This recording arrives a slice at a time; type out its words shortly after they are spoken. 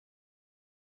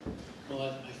Well,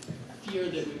 I fear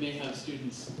that we may have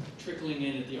students trickling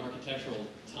in at the architectural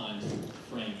times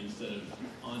frame instead of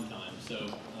on time.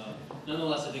 So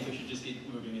nonetheless, I think we should just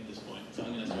keep moving at this point. So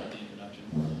I'm going to start the introduction.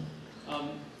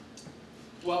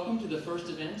 Welcome to the first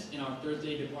event in our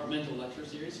Thursday departmental lecture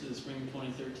series for the spring of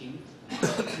 2013.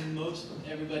 Most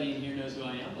everybody in here knows who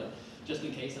I am, but just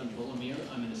in case, I'm Joel Amir.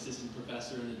 I'm an assistant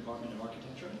professor in the Department of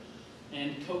Architecture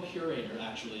and co-curator,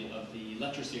 actually, of the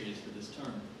lecture series for this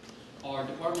term. Our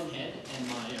department head and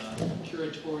my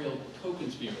curatorial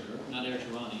co-conspirator, Nader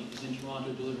Tirani, is in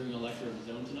Toronto delivering a lecture of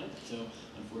his own tonight, so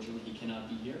unfortunately he cannot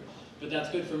be here. But that's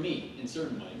good for me in a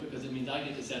certain way, because it means I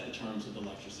get to set the terms of the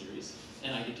lecture series,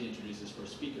 and I get to introduce his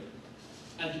first speaker.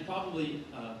 As you probably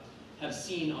have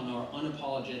seen on our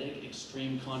unapologetic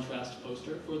extreme contrast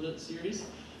poster for the series,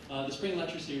 the spring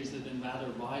lecture series has been rather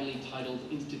wryly titled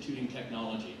Instituting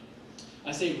Technology.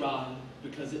 I say wry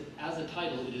because as a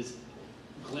title it is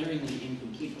glaringly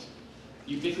incomplete.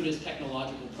 Ubiquitous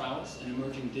technological prowess and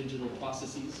emerging digital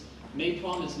processes may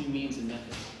promise new means and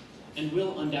methods, and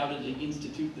will undoubtedly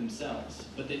institute themselves,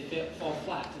 but they fall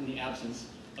flat in the absence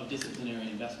of disciplinary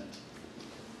investment.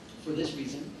 For this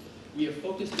reason, we have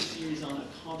focused the series on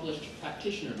accomplished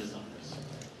practitioner designers,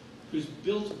 whose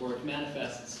built work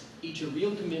manifests each a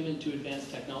real commitment to advanced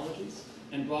technologies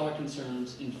and broader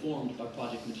concerns informed by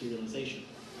project materialization.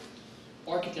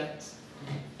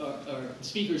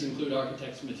 Speakers include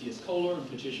architects Matthias Kohler and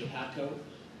Patricia Patko,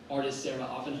 artist Sarah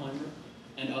Oppenheimer,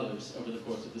 and others over the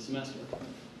course of the semester.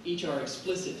 Each are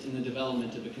explicit in the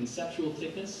development of a conceptual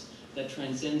thickness that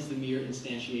transcends the mere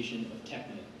instantiation of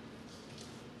techne.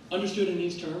 Understood in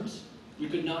these terms, we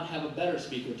could not have a better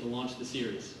speaker to launch the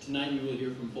series. Tonight we will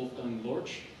hear from Wolfgang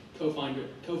Lorch,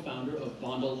 co-founder of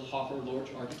Wandel Hoefer Lorch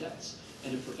Architects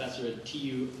and a professor at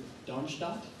TU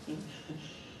Darmstadt.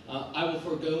 I will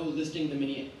forego listing the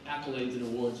many accolades and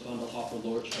awards Wandel Hoefer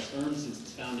Lorch has earned since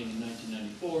its founding in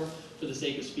 1994 for the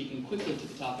sake of speaking quickly to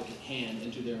the topic at hand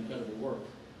and to their incredible work.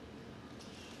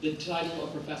 The title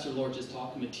of Professor Lorch's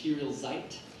talk, Material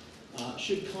Zeit,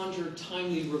 should conjure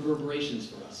timely reverberations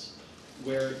for us,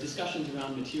 where discussions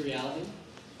around materiality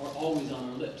are always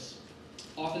on our lips.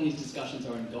 Often these discussions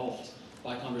are engulfed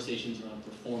by conversations around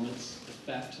performance,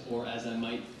 effect, or, as I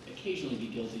might occasionally be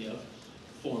guilty of,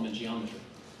 form and geometry.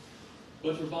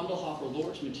 But for Wandel Hoefer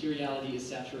Lorch, materiality is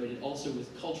saturated also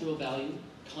with cultural value,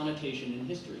 connotation, and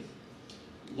history.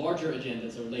 Larger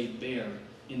agendas are laid bare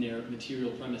in their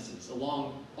material premises,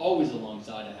 always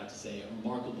alongside, I have to say, a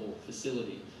remarkable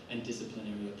facility and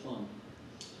disciplinary aplomb.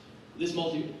 This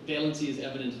multivalency is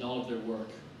evident in all of their work.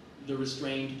 The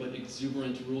restrained but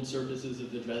exuberant ruled surfaces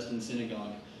of the Dresden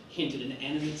synagogue hint at an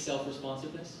animate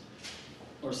self-responsiveness,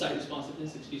 or site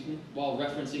responsiveness, excuse me, while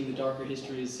referencing the darker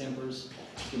history of Semper's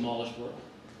demolished work.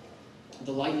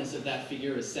 The lightness of that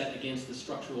figure is set against the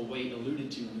structural weight alluded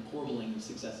to in the corbelling of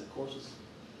successive courses.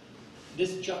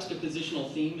 This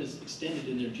juxtapositional theme is extended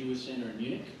in their Jewish Center in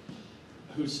Munich,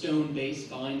 whose stone base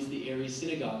binds the airy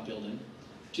synagogue building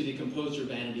to the composed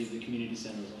urbanity of the community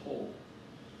center as a whole.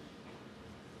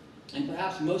 And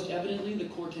perhaps most evidently, the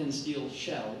Corten steel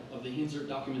shell of the Hinzert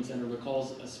Document Center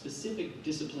recalls a specific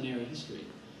disciplinary history,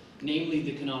 namely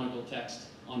the canonical text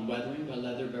on weathering by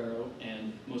Leatherbarrow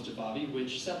and Mostafavi,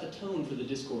 which set the tone for the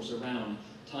discourse around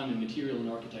time and material in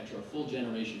architecture a full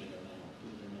generation ago now,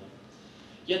 believe it or not.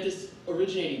 Yet this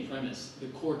originating premise, the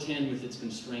Corten with its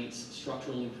constraints,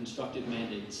 structural and constructive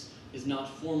mandates, is not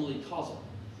formally causal.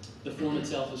 The form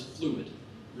itself is fluid,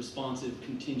 responsive,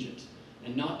 contingent,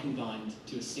 and not confined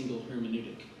to a single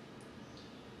hermeneutic.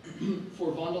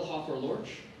 For Wandel Hoefer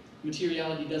Lorch,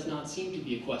 materiality does not seem to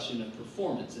be a question of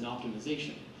performance and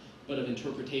optimization, but of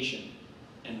interpretation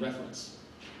and reference.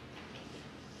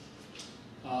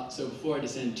 So before I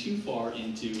descend too far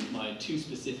into my too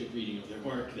specific reading of their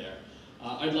work there,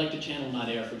 I'd like to channel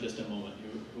Nader for just a moment,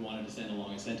 who wanted to send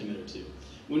along a sentiment or two.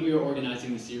 When we were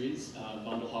organizing the series,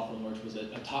 Wandel Hoefer Lorch was a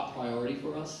top priority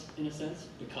for us, in a sense,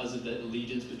 because of the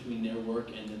allegiance between their work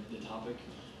and the topic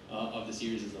of the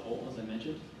series as a whole, as I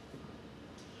mentioned.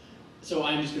 So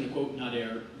I'm just going to quote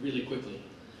Nader really quickly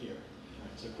here. All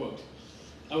right, so quote,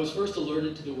 "I was first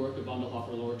alerted to the work of Wandel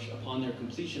Hoefer Lorch upon their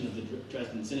completion of the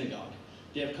Dresden synagogue.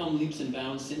 They have come leaps and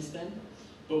bounds since then,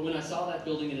 but when I saw that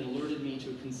building, it alerted me to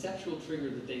a conceptual trigger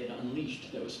that they had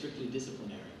unleashed that was strictly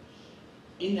disciplinary.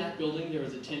 In that building, there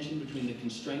was a tension between the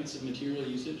constraints of material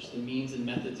usage, the means and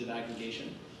methods of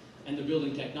aggregation, and the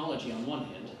building technology on one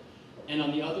hand, and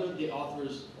on the other, the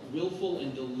author's willful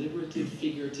and deliberative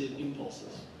figurative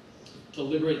impulses to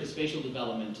liberate the spatial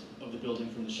development of the building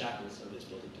from the shackles of its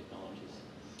building technologies.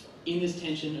 In this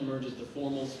tension emerges the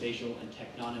formal, spatial, and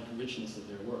tectonic richness of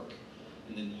their work.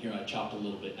 And then here I chopped a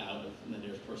little bit out of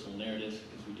Nadir's personal narrative,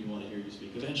 because we do want to hear you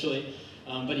speak eventually.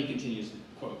 But he continues,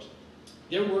 quote,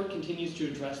 "Their work continues to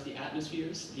address the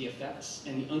atmospheres, the effects,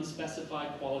 and the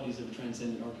unspecified qualities of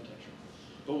transcendent architecture.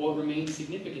 But what remains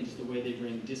significant is the way they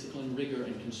bring discipline, rigor,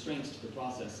 and constraints to the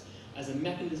process as a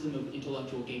mechanism of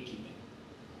intellectual gatekeeping.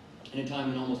 In a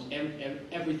time when almost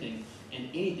everything and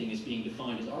anything is being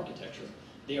defined as architecture,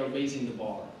 they are raising the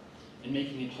bar and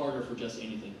making it harder for just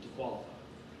anything to qualify.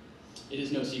 It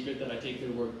is no secret that I take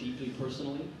their work deeply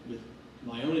personally, with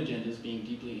my own agendas being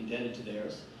deeply indebted to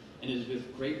theirs, and it is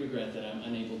with great regret that I'm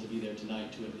unable to be there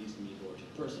tonight to at least meet Lorch in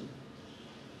person.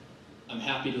 I'm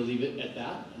happy to leave it at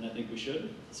that, and I think we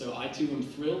should. So I too am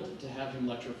thrilled to have him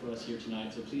lecture for us here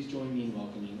tonight, so please join me in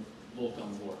welcoming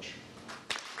Wolfgang Lorch."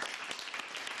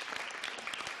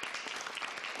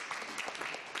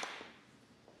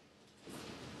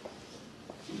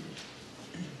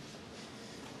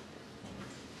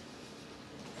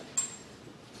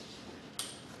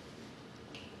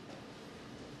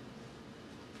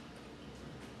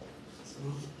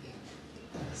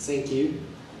 Thank you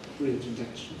for the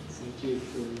introduction. Thank you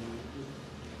for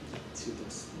to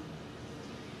this.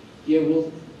 Yeah,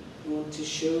 we'll want to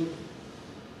show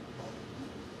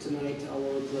tonight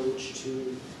our approach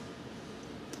to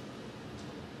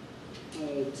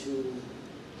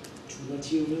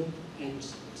material, and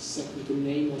second, the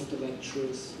name of the lecture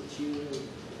is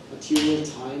material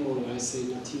time, or I say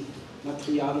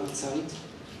Material und Zeit.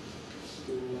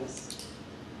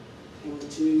 I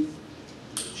want to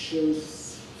show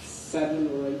 7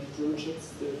 or 8 projects.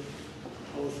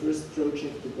 Our first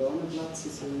project, the Börnerplatz,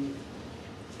 is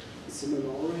a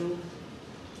memorial,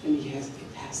 and it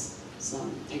has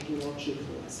some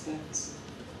technological aspects.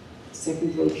 The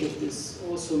second project is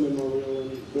also a memorial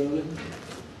in Berlin.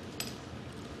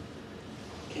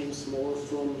 Comes more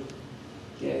from,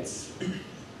 it's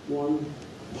one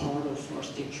part of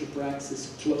architecture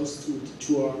practice close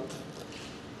to art,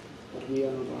 but we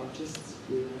are not artists,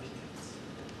 we are architects.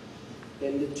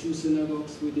 Then the 2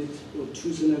 synagogues we did more in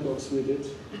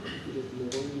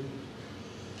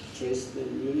Dresden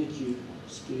and Munich, you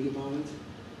speak about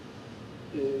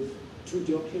it. 2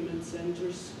 document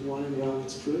centers, one in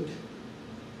Ravensbrück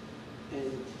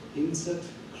and Inset,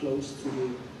 close to the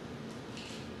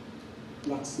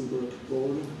Luxembourg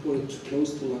border, or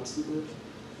close to Luxembourg.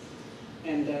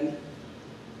 And then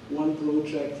one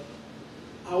project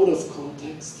out of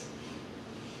context,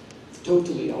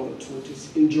 totally out of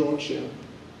context, in Georgia,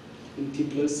 in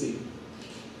Tbilisi.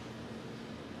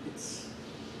 It's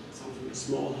something, a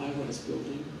small high-rise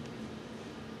building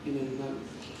in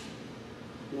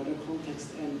another context.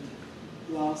 And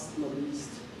last but not least,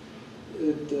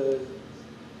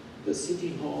 the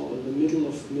city hall in the middle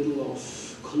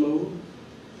of Cologne,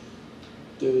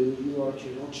 the new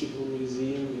archaeological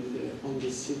museum on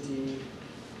the city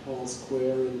hall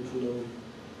square in Cologne.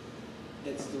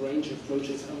 That's the range of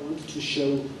projects I wanted to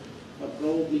show, but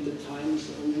probably the time is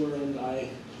over, and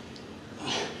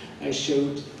I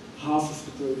showed half of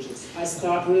the projects. I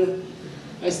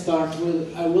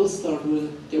will start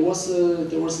with. There was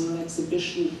an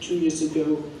exhibition 2 years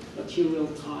ago, Material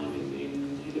Time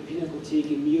in the Pinakothek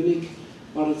in Munich,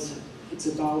 but it's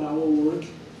about our work,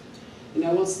 and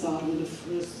I will start with the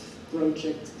first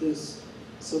project, this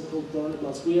so-called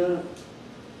Börnerplatz.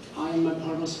 I and my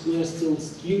partners, we are still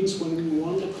students. When we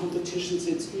won the competitions,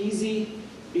 it's easy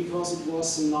because it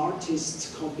was an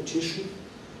artist competition,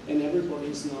 and everybody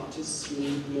is an artist. We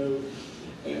know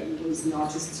there is an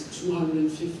artist,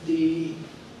 250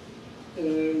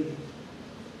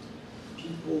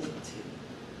 people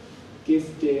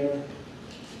give their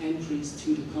entries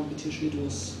to the competition. It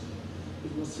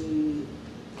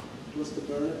was the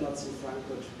Börnerplatz in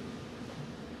Frankfurt.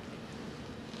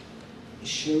 It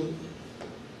showed.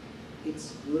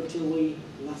 It's virtually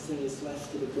nothing is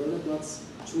left to the Börnerplatz.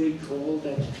 To recall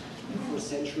that for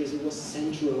centuries it was the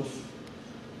center of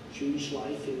Jewish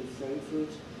life in Frankfurt.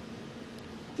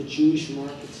 The Jewish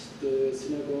market, the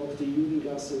synagogue, the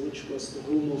Judengasse, which was the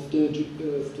home of the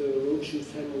Rothschild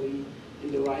family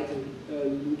in the right, and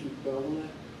Ludwig Börner,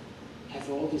 have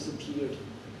all disappeared.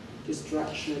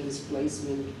 Destruction and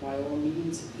displacement, by all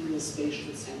means, in a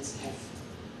spatial sense, have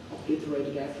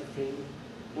obliterated everything.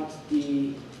 But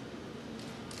the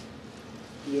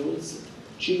old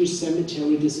Jewish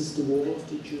cemetery, this is the wall of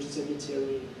the Jewish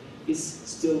cemetery,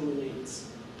 still remains.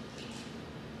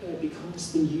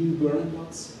 Because the new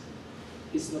Börnerplatz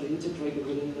is not integrated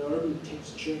with an urban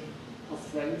texture of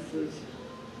Frankfurt,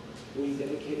 we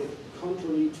dedicated,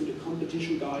 contrary to the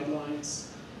competition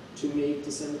guidelines, to make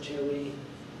the cemetery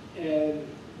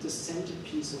the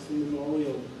centerpiece of a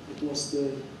memorial. It was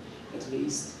at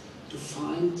least to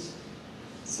find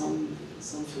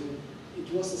something.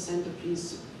 It was a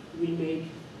centerpiece. We made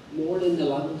more than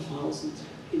 11,000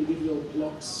 individual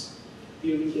blocks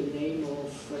bearing the name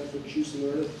of Frankfurt Jews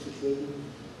Earth, driven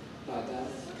by that,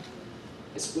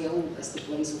 as well as the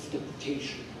place of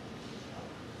deportation.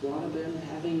 Rather than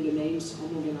having the names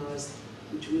homogenized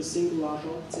into a single large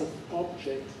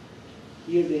object,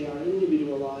 here they are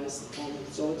individualized on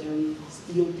solitary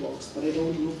steel blocks, but they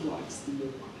don't look like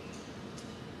steel.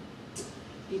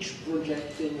 Each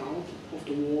projecting out of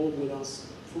the wall with us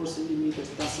 4 centimeters,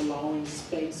 thus allowing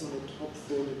space on the top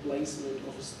for the placement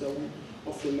of a stone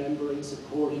of remembrance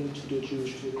according to the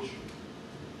Jewish tradition.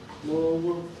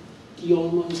 Moreover, the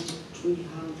almost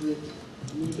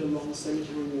 300-meter long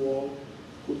cemetery wall,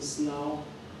 which now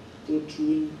the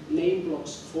three name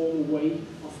blocks form a way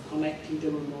of connecting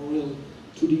the memorial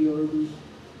to the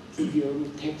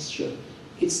urban texture.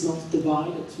 It's not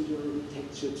divided to the urban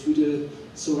texture, to the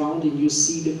surrounding. You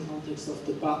see the context of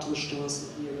the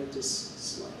Battlestraße here at this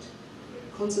slide.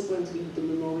 Consequently, the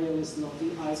memorial is not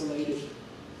isolated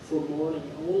for mourning,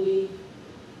 only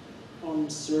on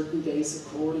certain days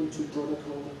according to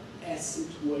protocol, as it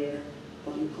were,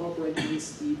 but incorporated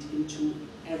instead into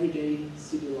everyday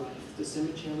city life. The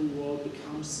cemetery wall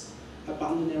becomes a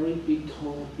boundary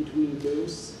between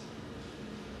those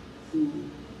who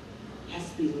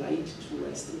have been laid to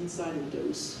rest inside and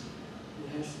those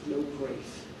who have no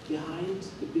grave. Behind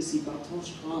the busy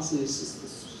Battlestraße is the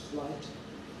slide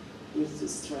with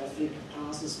this traffic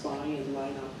passes by and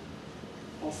line up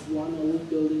of one old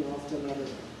building after another.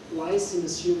 Lies in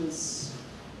assurance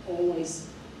always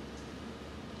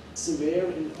severe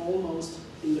and almost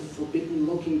in the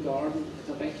forbidden-looking garden at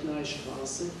the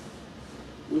Beckneistraße,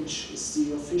 which is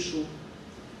the official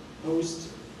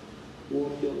post-war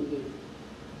building.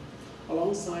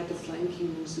 Alongside the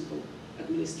flanking municipal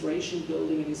administration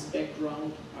building in its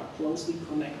background are closely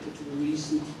connected to the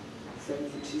recent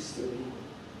Frankfurt history.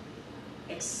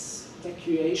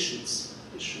 Evacuations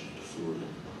is shown further.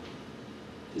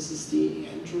 This is the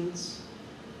entrance.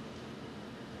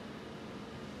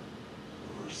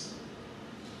 Of course,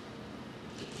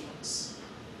 the blocks.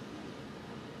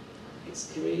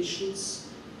 Excavations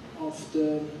of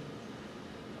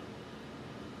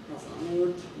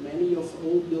unearthed many of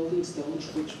old building stones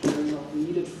which were not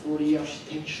needed for the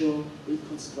architectural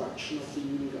reconstruction of the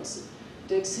Unigasse.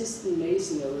 The existing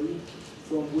masonry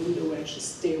from window edges,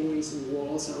 stairways and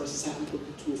walls are assembled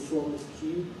to a form of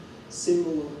cube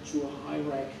similar to a high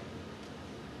rack.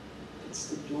 It's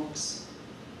the blocks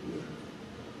here.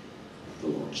 The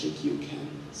logic you can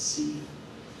see.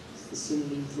 It's the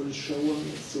synonym for the shower.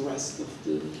 It's the rest of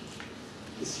the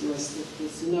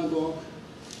synagogue.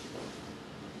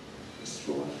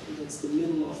 That's the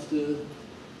middle of the.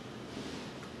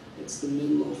 It's the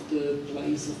middle of the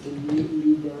place of the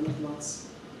new Bernaplatz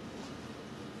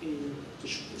in the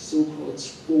so-called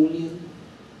spolien.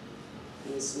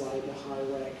 And it's like a high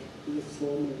rack in the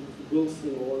form of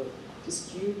willful order. This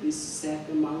cube is set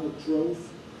among a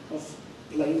grove of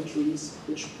plane trees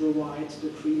which provide the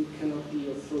green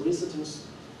canopy for visitors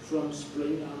from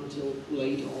spring until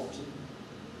late autumn.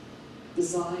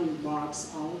 Design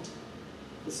marks out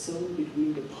the zone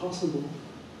between the possible,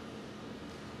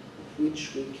 of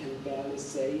which we can barely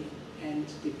say, and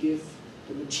the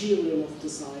material of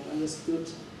design understood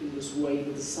in this way.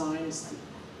 The design,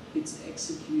 its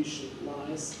execution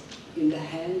lies in the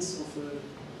hands of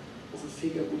a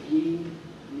figure between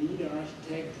the lead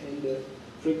architect and the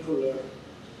bricoleur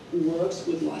who works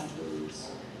with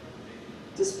leftovers.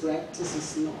 This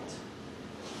practice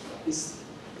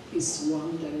is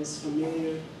one that is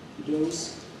familiar to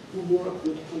those who work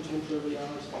with contemporary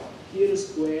art. Here the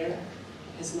square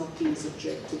has not been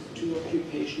subjected to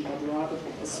occupation, but rather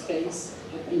a space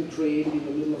had been created in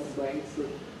the middle of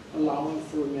Frankfurt, allowing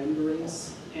for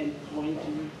remembrance and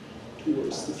pointing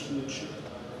towards the future.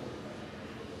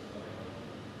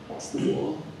 That's the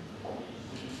wall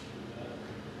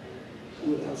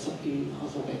in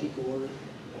alphabetic order.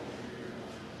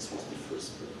 This was the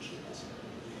first project.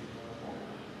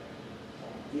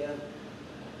 Yeah.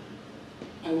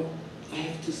 I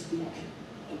have to speak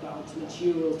about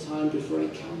material time before I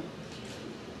come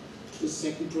to the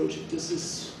second project. This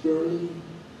is Berlin,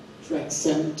 track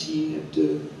 17 at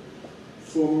the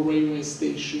former railway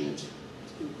station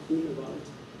in Grunewald.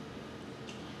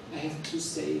 I have to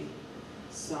say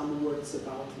some words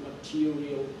about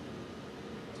material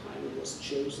time. It was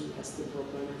chosen as the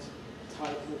programmed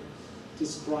title,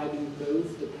 describing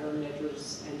both the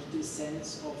parameters and the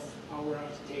sense of our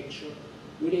architecture,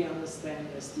 which I understand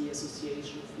as the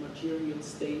association of material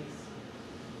states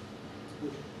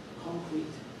with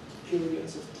concrete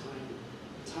periods of time.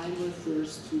 time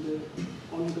refers to the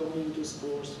ongoing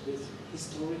discourse with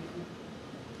historical,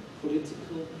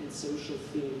 political, and social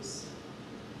themes.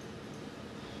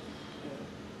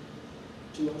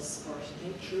 To us,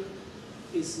 architecture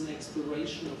is an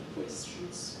exploration of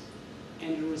questions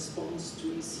and a response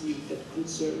to issues that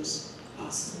concerns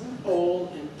us all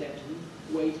and that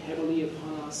weigh heavily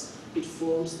upon us. It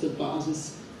forms the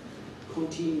basis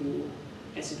continuum,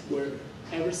 as it were,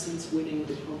 ever since winning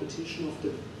the competition of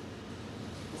the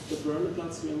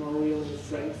Bernaplatz Memorial in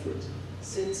Frankfurt.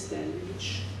 Since then,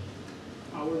 each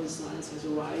our designs has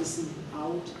arisen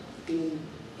out in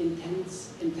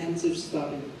intensive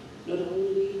study, not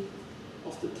only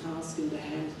of the task in the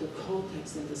hand, the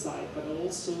context and the site, but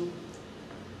also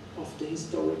of the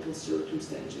historical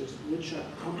circumstances, which are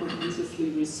comprehensively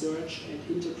researched and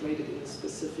integrated in a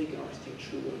specific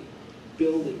architectural way.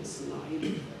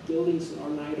 Buildings are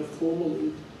neither formal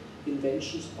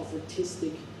inventions of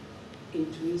artistic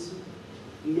intuition,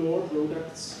 nor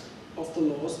products of the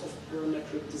laws of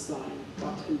parametric design,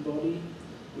 but embody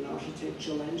an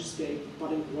architectural landscape,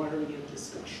 but inquiry and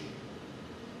discussion.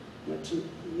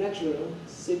 Material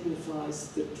signifies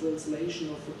the translation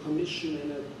of a commission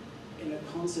in a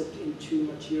concept into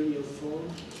material form,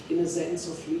 in a sense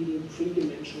of leading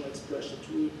three-dimensional expression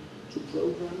to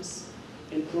programs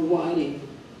and providing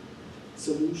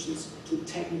solutions to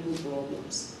technical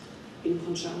problems in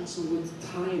conjunction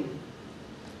with time.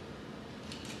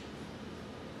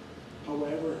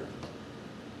 However,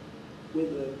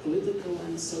 with a political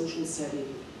and social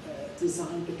setting,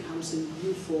 design becomes a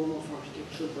new form of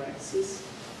architectural praxis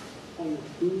on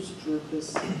whose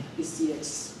purpose is the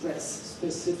express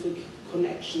specific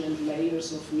connection and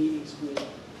layers of meanings with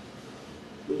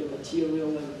the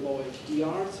material employed. The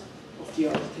art of the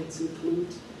architects include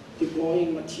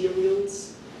deploying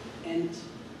materials and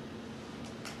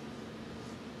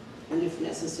if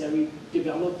necessary,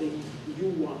 developing new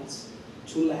ones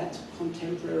to let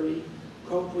contemporary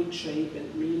concrete shape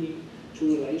and meaning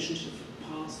to relationship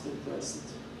past and present.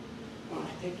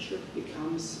 Architecture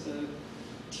becomes a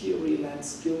theory-led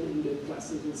skill in the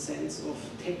classical sense of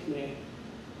techne,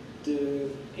 the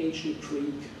ancient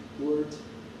Greek word.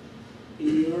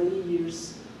 In the early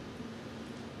years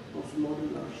of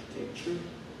modern architecture,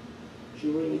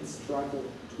 during its struggle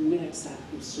to win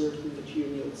acceptance, certain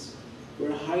materials were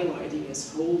highlighting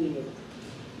as holding a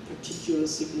particular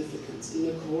significance in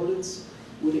accordance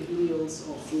with the ideals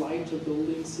of lighter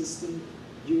building system,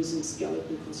 using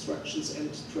skeleton constructions and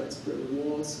transparent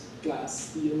walls, glass,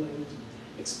 steel, and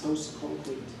exposed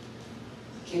concrete,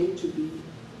 came to be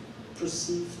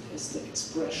perceived as the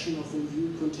expression of a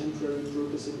new contemporary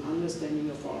purpose and understanding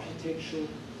of architecture,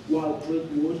 while brick,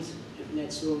 wood, and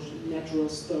natural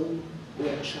stone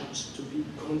were judged to be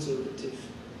conservative,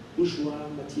 bourgeois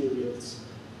materials.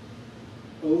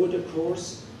 Over the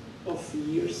course of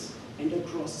years and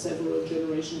across several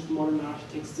generations of modern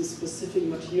architects, the specific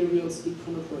materials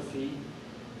iconography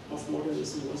of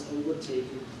modernism was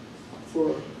overtaken.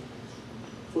 For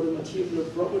the material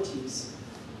properties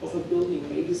of a building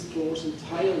may disclose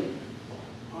entirely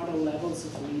other levels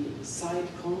of meaning. Site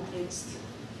context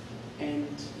and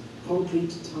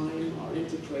concrete time are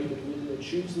integrated with the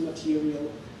chosen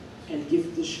material and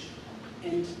give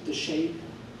the shape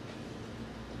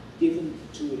given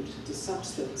to it, the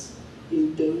substance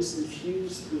in those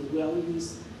infused with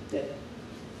values that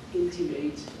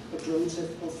intimate a process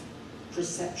of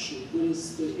perception, which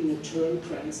is in a turn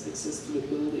grants access to the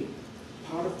building.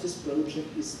 Part of this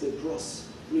project is the cross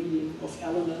reading of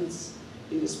elements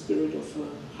in the spirit of a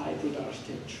hybrid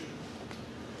architecture,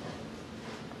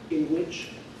 in which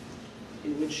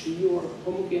new or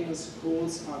homogeneous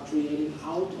wholes are created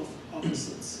out of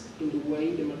opposites in the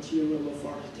way the material of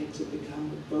architecture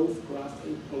become both craft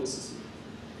and policy.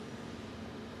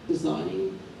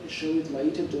 Designing, I show it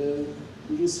later, the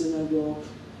new synagogue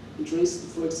in Dresden,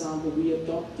 for example, we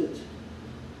adopted,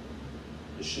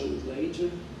 I show it later,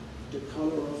 the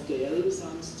color of the Elbe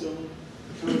sandstone,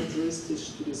 characteristic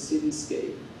to the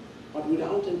cityscape, but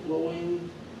without employing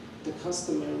the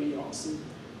customary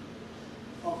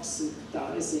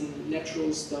oxidizing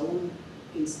natural stone.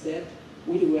 Instead,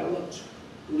 we developed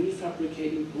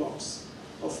refabricating blocks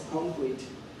of concrete,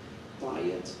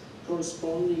 diet,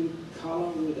 corresponding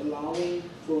color with allowing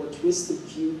for a twisted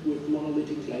cube with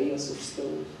monolithic layers of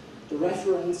stone. The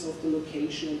reference of the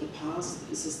location in the past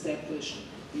is established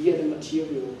via the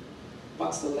material,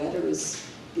 but the latter is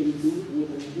imbued with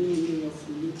a new meaning of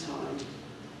new time.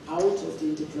 Out of the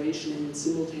integration and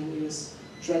simultaneous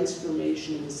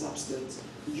transformation in the substance,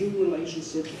 new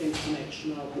relationship and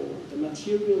connection are born. The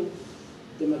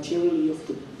material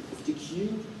of the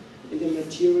cube and the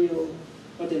material,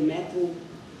 or the metal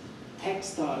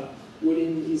textile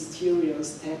within exterior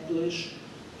establish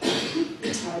a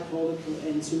typological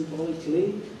and symbolic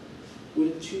link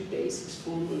with the two basics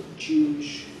from a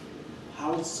Jewish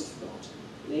house of God,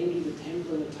 namely the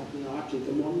temple and the tabernacle,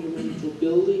 the monumental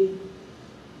building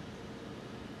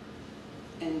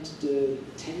and the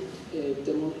tent, the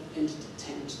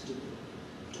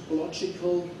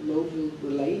topological, local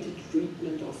related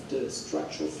treatment of the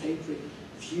structural fabric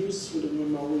fused with the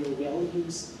memorial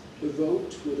values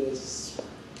evoked with a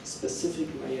specific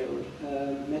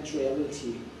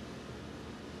materiality.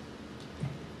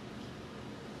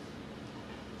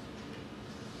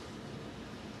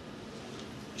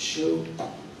 Show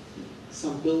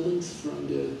some buildings from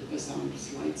some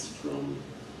slides from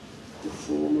the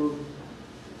former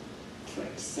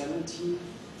track 17.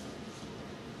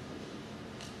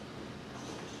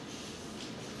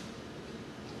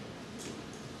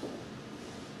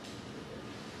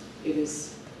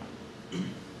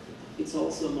 It's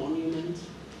also a monument.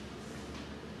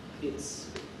 It's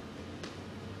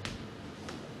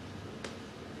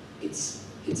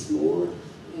more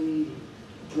a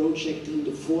project in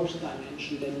the fourth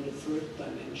dimension than in the third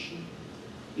dimension.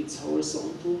 It's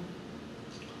horizontal.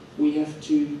 We have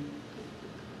to,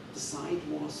 the site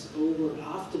was over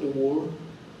after the war.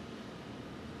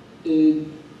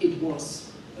 It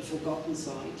was a forgotten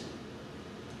site.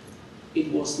 It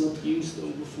was not used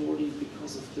over 40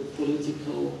 because of the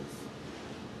political,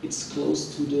 it's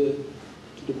close to the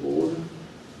border.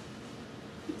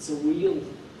 It's a real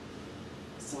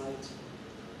site.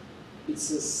 It's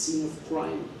a scene of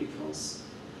crime because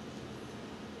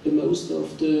the most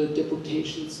of the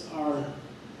deportations are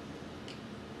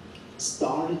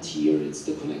started here. It's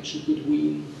the connection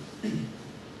between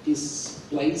this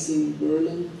place in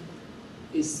Berlin,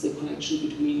 is the connection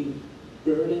between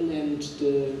Berlin and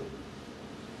the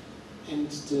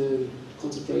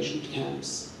concentration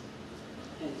camps.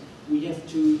 And we have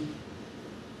to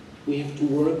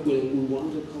work when we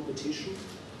won the competition,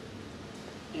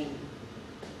 and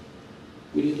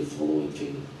we did the following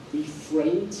thing. We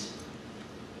framed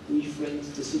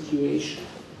the situation,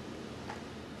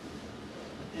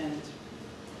 and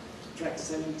track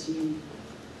 17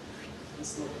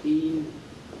 has not been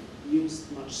used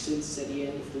much since at the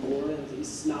end of the war and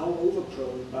is now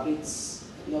overgrown, but it's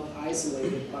not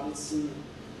isolated, but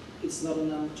it's not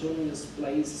an autonomous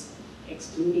place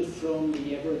excluded from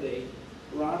the everyday.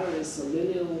 Rather, it's a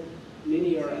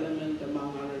linear element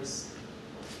among others.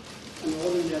 An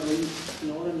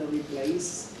ordinary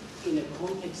place in a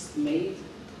context made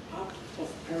up of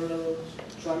parallel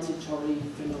transitory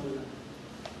phenomena.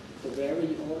 The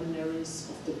very ordinaries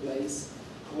of the place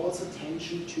calls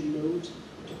attention to mode,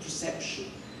 to perception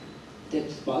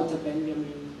that Walter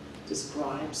Benjamin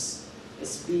describes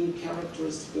as being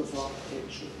characteristic of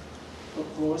architecture. Of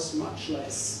course, much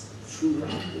less through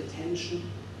rapid attention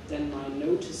than by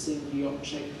noticing the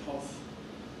object of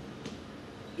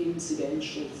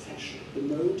incidental fashion, the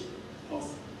mode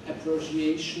of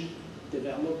appreciation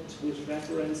developed with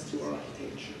reference to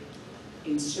architecture.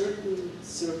 In certain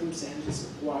circumstances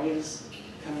acquires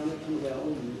canonical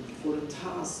value for the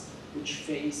task which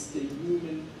face the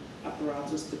human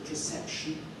apparatus. The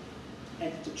perception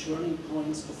at the turning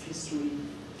points of history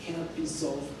cannot be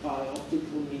solved by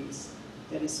optical means,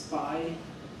 that is by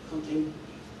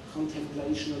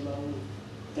contemplation alone.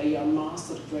 They are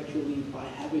mastered gradually by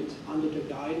habit under the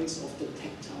guidance of the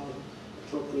tactile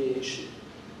appropriation.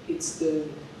 It's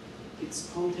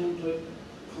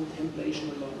contemplation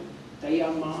alone. They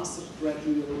are mastered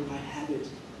gradually by habit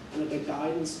under the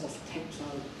guidance of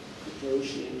tactile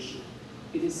appreciation.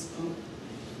 It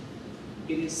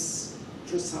is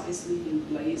precisely in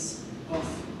place of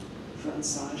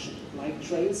transition, like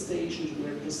train stations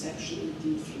where perception is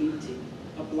indeed fleeting.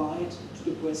 Applied to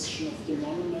the question of the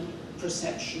monument,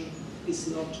 perception is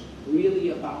not really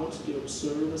about the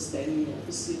observer standing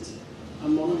opposite a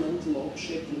monumental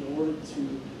object in order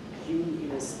to view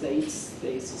in a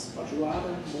stasis, but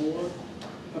rather more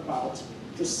about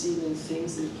perceiving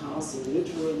things in passing,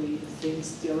 literally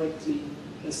things directly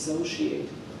associated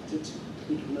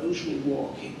with motion in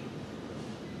walking.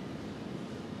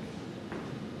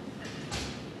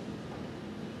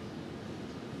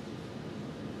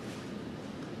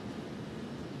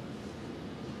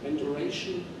 When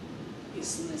duration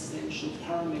is an essential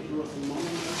parameter of a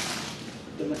monument,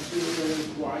 the material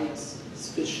requires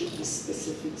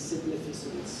specific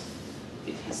significance.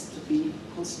 It has to be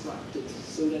constructed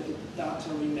so that the data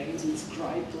remains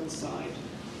inscribed on site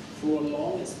for as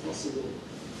long as possible,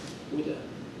 with an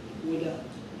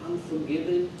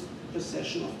unforgiving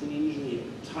precision of the engineer.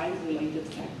 Time-related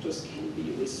factors can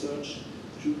be researched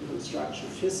through construction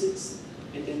physics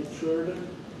and then further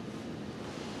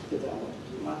developed.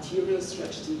 Material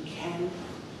strategy can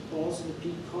also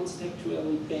be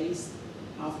contextually based.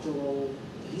 After all,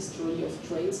 the history of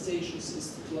train stations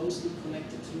is closely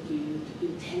connected to the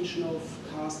intention of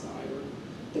cast iron.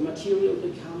 The material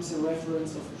becomes a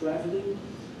reference of traveling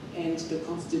and the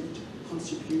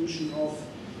constitution of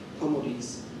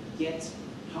commodities. Yet,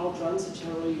 how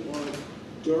transitory or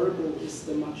durable is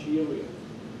the material?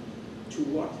 To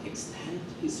what extent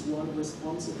is one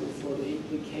responsible for the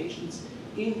implications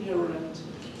inherent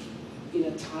in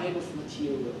a type of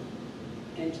material?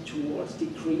 And to what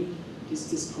degree this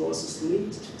discourse is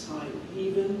linked to time,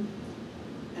 even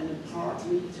and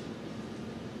partly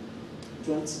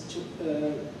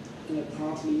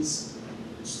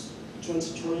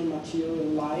transitory material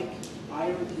like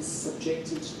iron is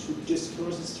subjected to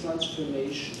discourses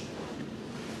transformation.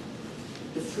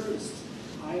 The first,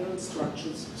 iron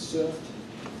structures served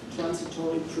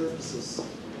transitory purposes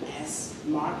as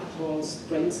market halls,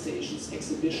 train stations,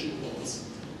 exhibition halls.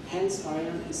 Hence,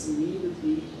 iron is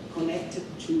immediately connected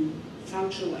to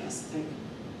functional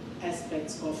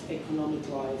aspects of economic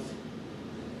life.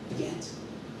 Yet,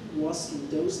 was in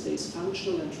those days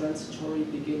functional and transitory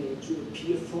beginning to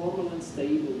appear formal and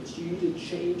stable due to the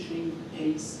changing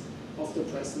pace of the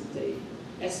present day.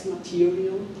 As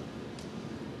material,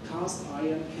 cast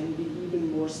iron can be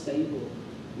even more stable,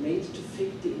 made to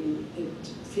fit the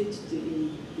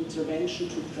intervention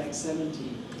to track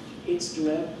 70. Its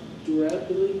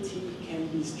durability can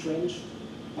be strengthened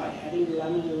by adding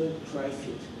laminate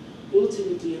graphite.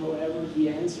 Ultimately, however, the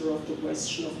answer of the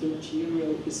question of the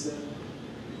material is a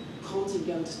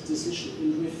contingent decision.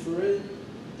 We refer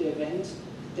the event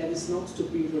that is not to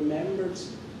be remembered.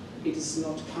 It is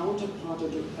not counterpart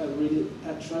of a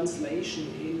translation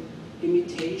in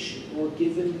imitation or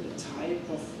given a type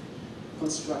of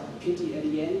construct pity. At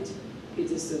the end,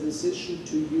 it is the decision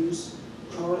to use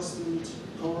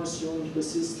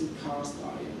corrosion-resistant cast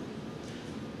iron.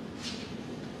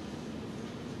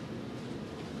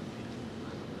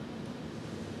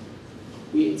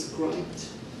 We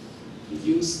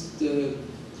used the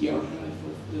archive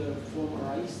of the former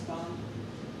Reichsbahn.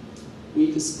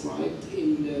 We described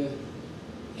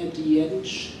at the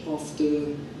edge of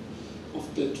the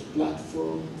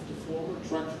platform, the former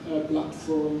track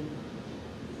platform,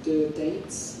 the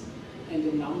dates and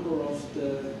the number of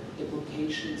the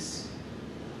deportations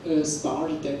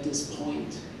started at this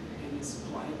point, and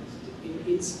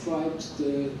inscribed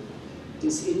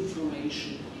this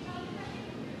information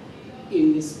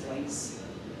in this place.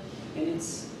 And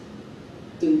it's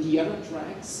the other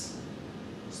tracks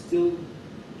still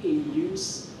in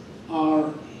use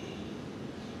are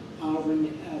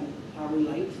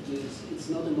related to it. It's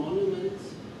not a monument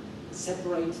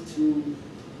separate to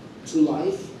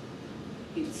life.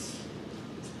 It's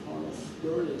part of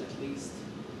Berlin at least,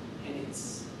 and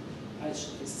it's, I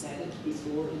said it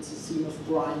before, it's a scene of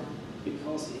crime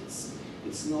because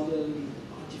it's not an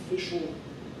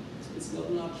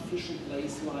artificial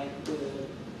place like the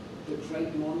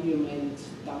great monument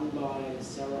done by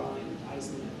Sarah and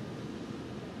Eisenman.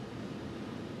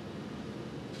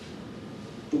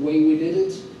 The way we did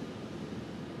it,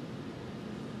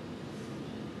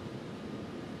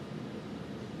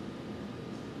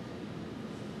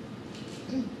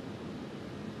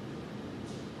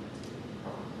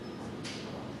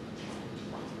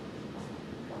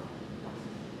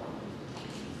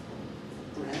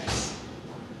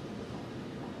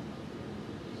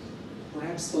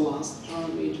 perhaps the last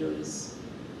parameter is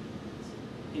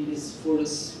for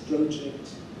this project.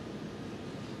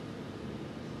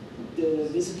 The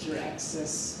visitor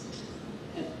access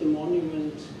at the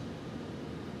monument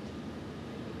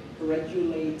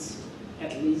regulates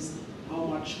at least how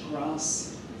much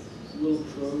grass will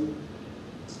grow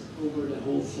over the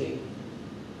whole thing.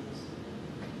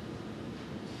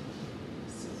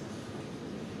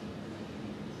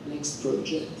 Next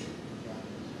project,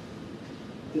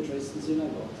 the Dresden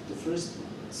Synagogue. The first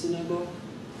synagogue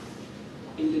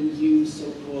in the new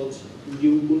so-called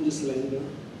new Bundesländer.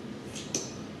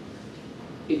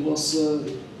 It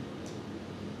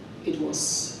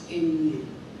was in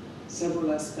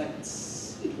several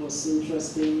aspects, it was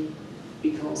interesting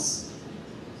because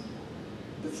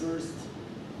the first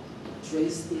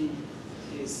Dresden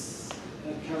is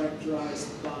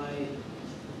characterized by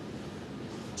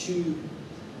two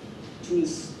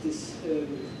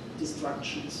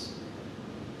destructions.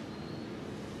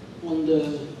 On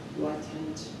the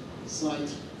right-hand side,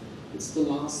 it's the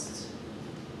last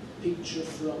picture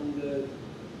from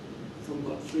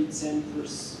Gottfried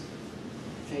Semper's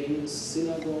famous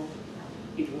synagogue.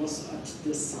 It was at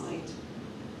the site.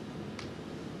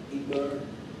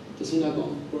 The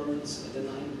synagogue burns at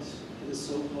the the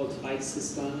so-called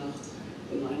Reichskristallnacht,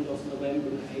 the 9th of November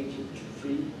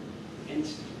 1803.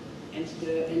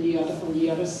 On the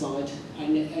other side,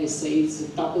 I say it's a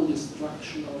double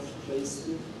destruction of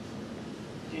Dresden.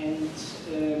 And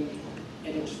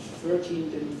at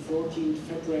 13th and 14th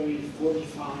February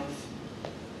 45,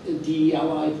 the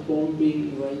Allied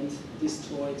bombing raid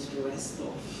destroyed the rest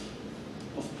of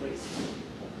Dresden.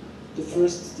 The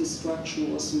first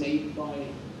destruction was made by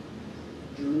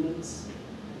Germans,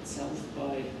 itself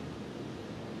by,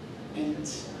 and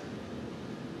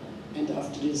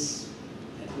after this,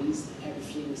 at least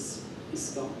everything is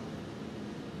gone.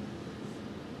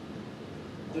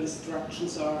 The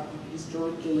destructions are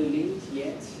historically linked,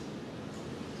 yet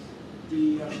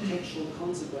the architectural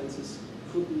consequences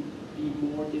couldn't be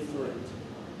more different.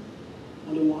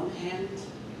 On the one hand,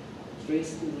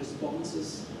 Dresden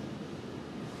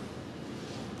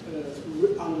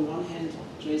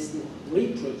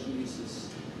reproduces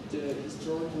the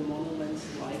historical monuments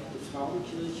like the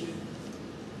Frauenkirche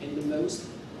and the most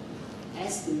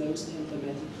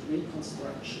emblematic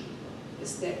reconstruction,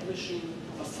 establishing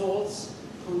a false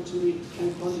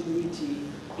continuity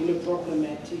in a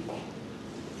problematic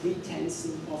pretense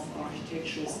of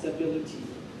architectural stability.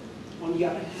 On the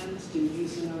other hand, the new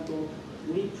synagogue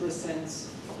represents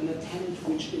an attempt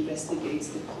which investigates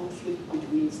the conflict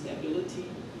between stability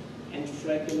and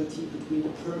fragility, between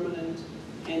the permanent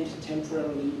and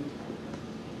temporary.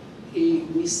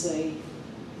 We say,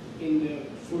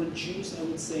 for the Jews, I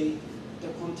would say, the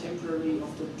contemporary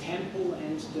of the temple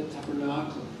and the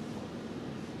tabernacle.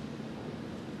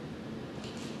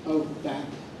 Oh, back.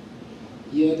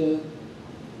 Yeah,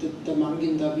 the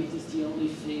Magen David is the only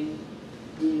thing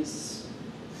who is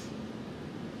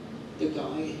the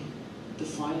guy, the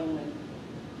fireman,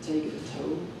 take it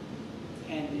home,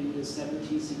 and in the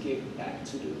 70s he gave it back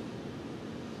to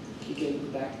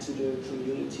the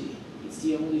community. It's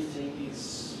the only thing.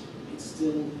 It's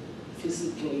still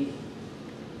physically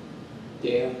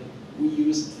there. We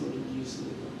use it for the new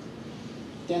synagogue.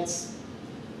 That's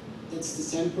the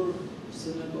Semper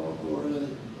synagogue, or a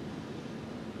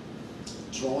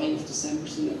drawing of the Semper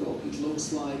synagogue. It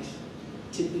looks like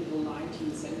typical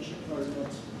 19th century, or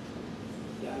not,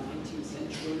 yeah, 19th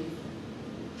century.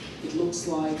 It looks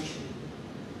like,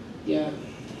 yeah,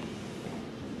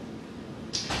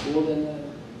 more than a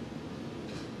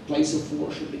place of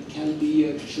worship. It can be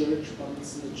a church, but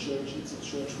it's not a church. It's a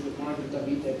church with Magen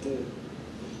David at the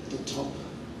top.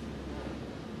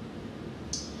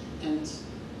 And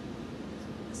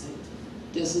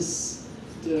this is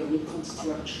the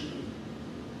reconstruction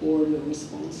or the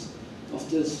response of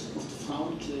the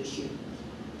Frauenkirche.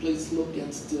 Please look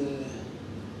at the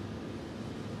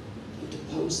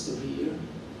poster here.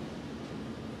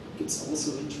 It's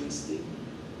also interesting.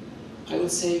 I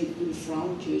would say in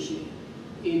Frauenkirche,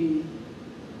 in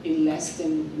less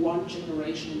than one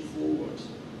generation forward,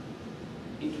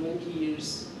 in 20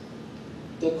 years,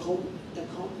 the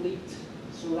complete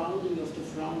surrounding of the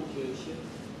Frauenkirche,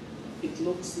 it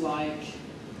looks like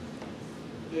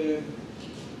the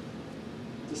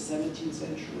 17th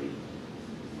century,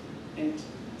 and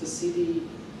the city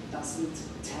doesn't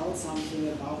tell something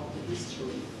about the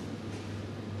history.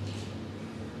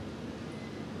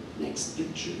 Next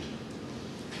picture.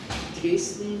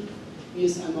 Dresden, wie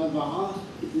es einmal war,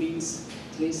 it means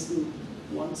Dresden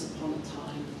once upon a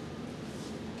time.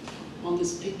 On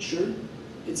this picture,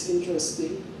 it's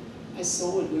interesting. I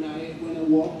saw it when I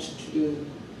walked to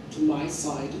my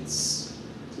side.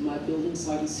 To my building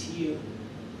site is here.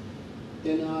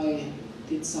 Then I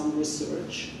did some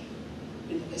research,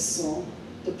 and I saw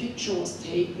the picture was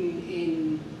taken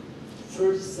in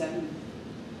 1937,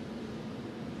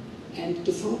 and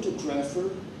the photographer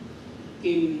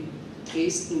in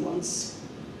Dresden once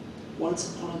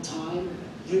upon a time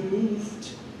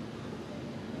removed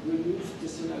the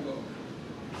synagogue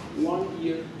 1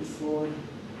 year before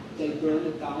they burned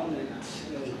it down, and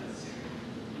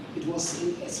it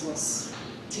was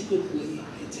typically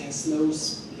it has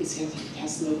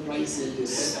no place in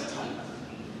this time.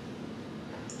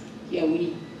 Yeah,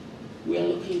 we are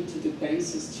looking to the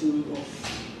basis too of,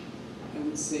 I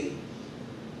would say,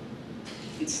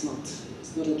 it's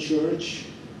not a church.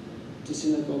 The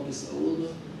synagogue is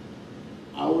older.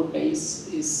 Our base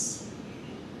is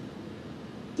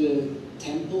the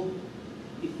temple.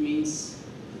 It means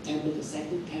the temple, the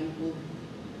second temple.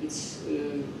 It's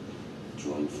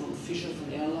drawn from Fischer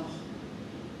von Erlach.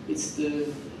 It's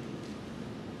the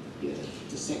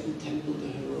second temple, the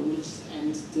Herodes,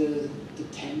 and the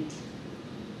tent.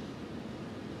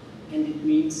 And it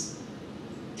means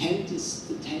the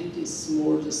tent is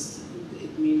more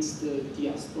it means the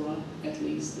diaspora, at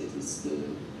least. It is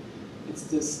It's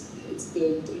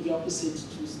the opposite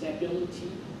to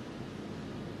stability.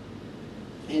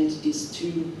 And these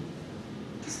two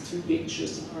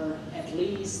pictures are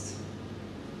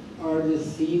the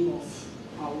theme of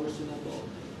our synagogue.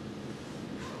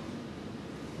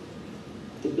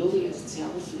 The building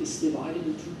itself is divided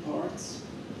in two parts.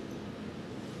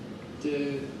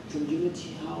 The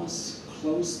community house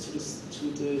close to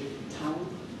the town,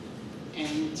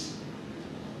 and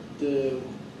the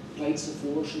place of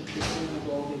worship, the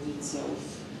synagogue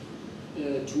itself,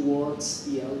 towards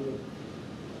the Elbe.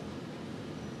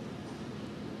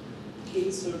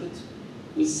 Inserted,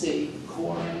 we say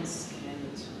coherence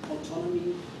and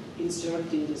autonomy.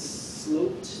 Inserted in the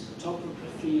sloped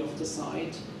topography of the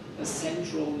site, a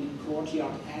central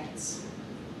courtyard acts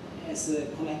as a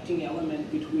connecting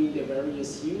element between the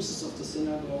various uses of the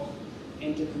synagogue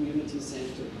and the community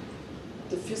center.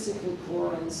 The physical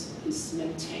coherence is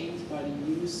maintained by the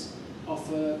use of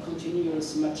a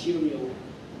continuous material,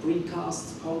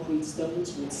 precast concrete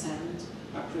stones with sand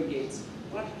aggregates,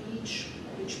 but each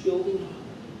building,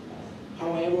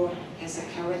 however, has a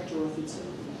character of its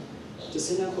own. The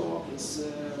synagogue is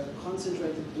a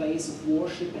concentrated place of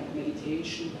worship and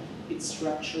meditation, its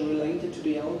structure related to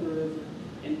the Elbe River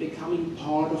and becoming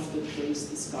part of the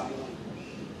Dresden skyline.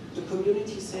 The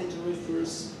community center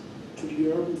refers to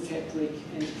the urban fabric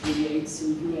and creates a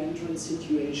new entrance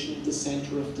situation in the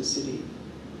center of the city.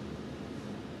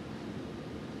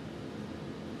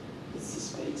 It's the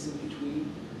space in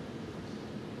between.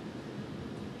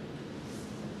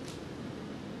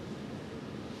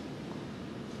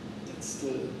 That's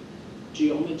the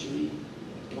geometry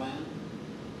plan.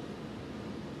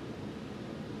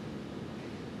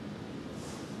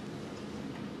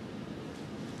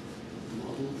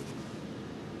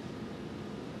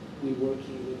 We're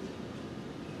working with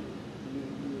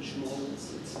Jewish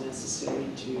models. It's necessary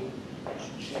to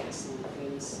check some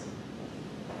things.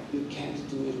 You can't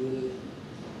do it with a...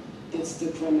 It's the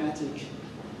dramatic.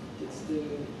 It's the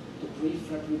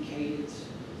prefabricated,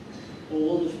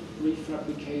 all the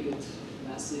prefabricated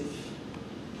massive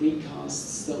precast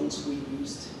stones we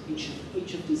used.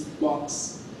 Each of these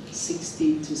blocks,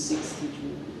 60 to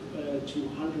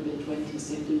 120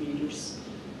 centimeters.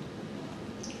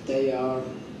 They are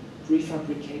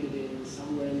prefabricated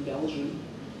somewhere in Belgium.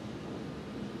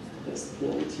 Best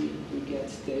quality we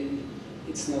get.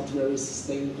 It's not very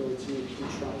sustainable to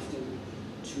drive them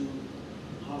to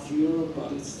half Europe,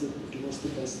 but it was the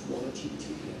best quality to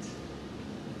get.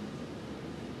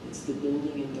 It's the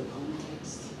building in the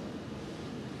context.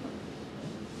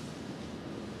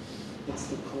 That's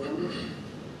the corner.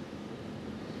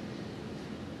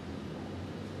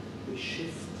 We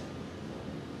shift.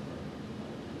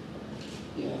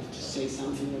 You have to say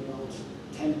something about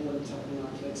temporal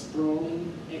tabernacle,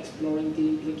 exploring the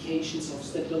implications of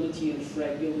stability and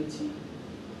fragility.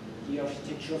 The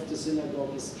architecture of the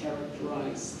synagogue is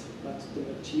characterized by the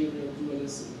material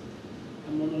dualism.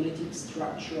 A monolithic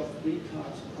structure of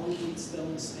precast concrete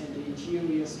stones and the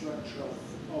interior structure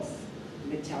of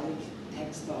metallic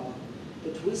textile.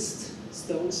 The twist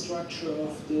stone structure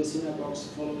of the synagogues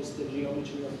follows the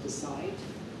geometry of the site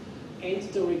and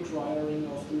the requiring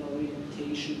of an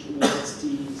orientation towards the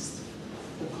east.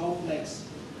 The complex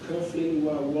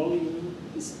curvilinear volume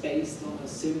is based on a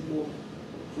simple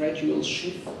gradual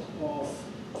shift of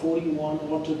 41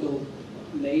 orthogonal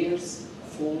layers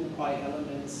formed by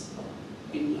elements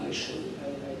in, I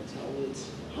tell it,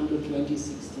 120,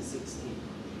 60, 60.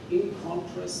 In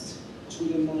contrast to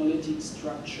the monolithic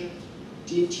structure,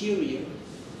 the interior,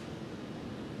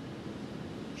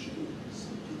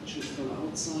 some pictures from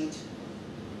outside,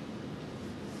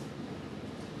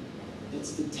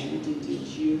 that's the tent in the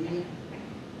interior.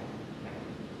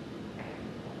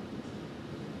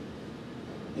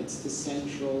 That's the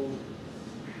central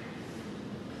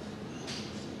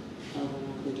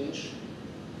Kodesh.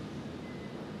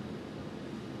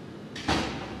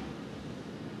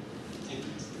 Tent, the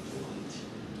light.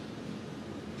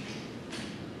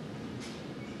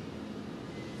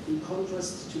 In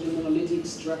contrast to the monolithic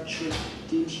structure,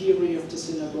 the interior of the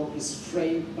synagogue is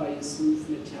framed by a smooth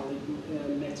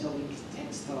metallic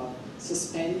textile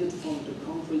suspended from the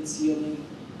concrete ceiling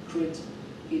grid.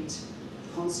 It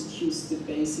constitutes the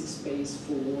basic space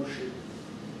for worship.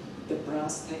 The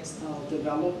brass textile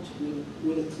developed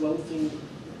with a clothing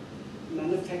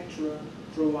manufacturer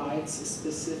provides a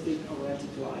specific auric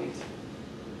light.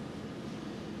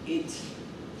 It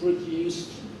produces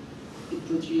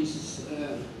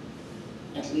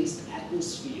at least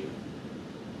atmosphere.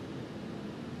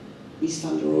 Mies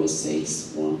van der Rohe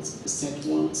said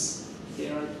once,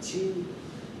 there are two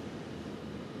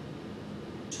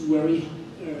very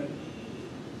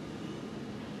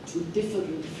two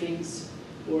different things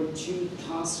or two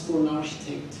tasks for an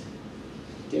architect.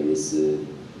 There is,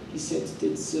 he said,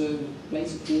 it's a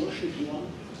place of worship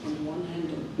on the one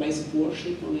hand, a place of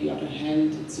worship, on the other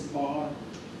hand, it's a bar.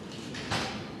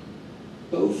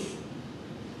 Both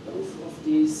of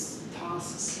these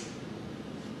tasks,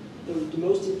 the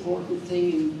most important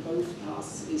thing in both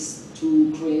tasks is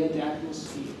to create the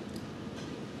atmosphere.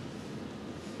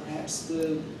 Perhaps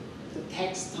the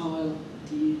textile,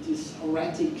 this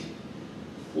aeratic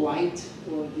light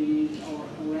or the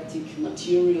aeratic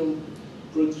material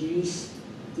produce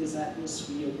this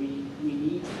atmosphere we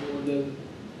need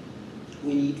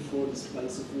for this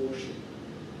place of worship.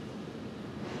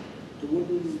 The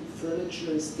wooden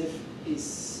furniture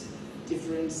is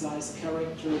different size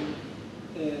character.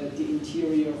 The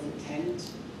interior of a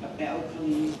tent, a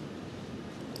balcony,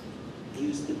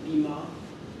 use the bima,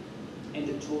 and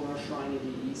the Torah shrine in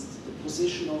the east. The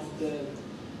position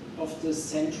of the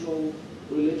central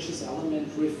religious element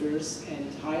refers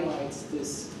and highlights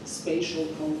this spatial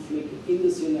conflict in the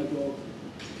synagogue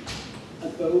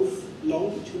above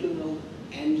longitudinal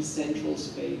and central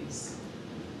space.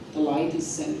 The light is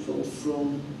central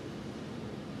from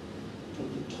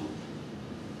the top.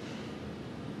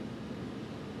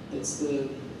 That's the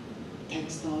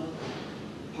textile.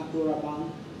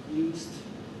 Pakoraban used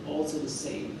also the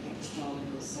same textile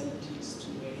in the 70s to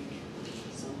make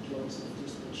some clothes of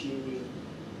this material.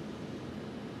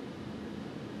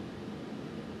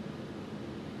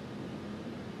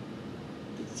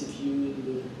 That's a view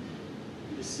in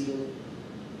the ceiling.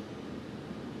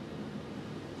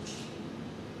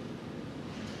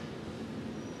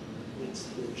 Next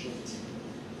project.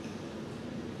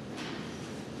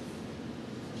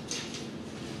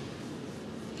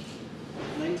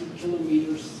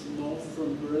 Kilometers north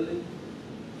from Berlin,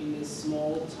 in a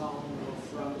small town of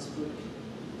Ravensbrück,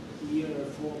 near a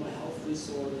former health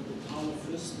resort, the town of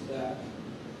Fürstenberg,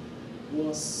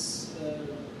 was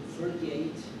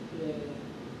 38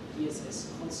 DSS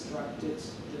constructed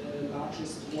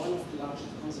one of the largest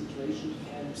concentration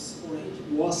camps, or it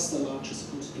was the largest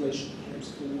concentration camps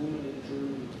for women in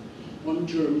Germany, on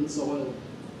German soil.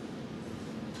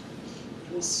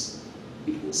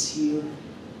 It was here.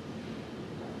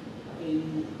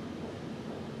 In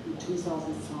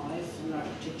 2005, an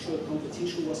architectural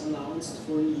competition was announced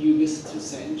for a new visitor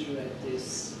center at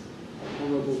this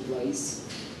horrible place.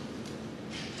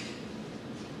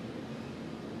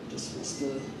 This was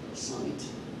the site.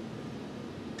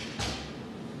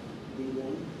 We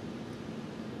won.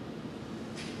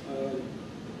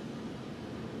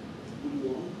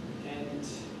 And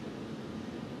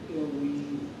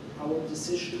our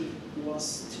decision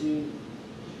was to,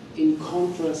 in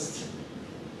contrast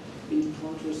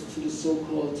to the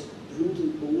so-called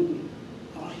Rudelboden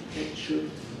architecture,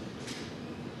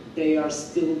 they are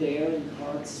still there in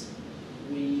parts.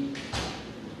 We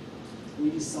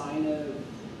design a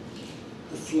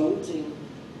floating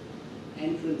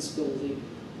entrance building,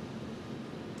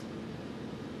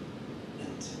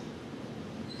 and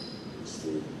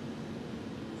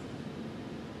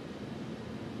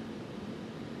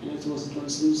it was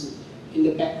translucent. In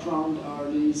the background are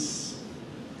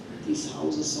these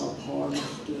houses are part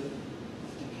of the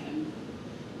camp,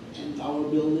 and our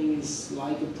building is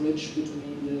like a bridge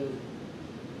between the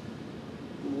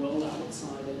world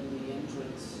outside and the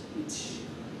entrance.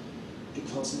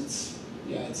 Because it's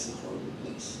a horrible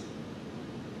place.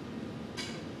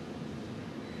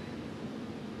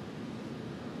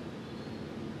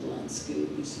 The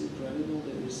landscape is incredible.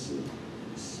 There is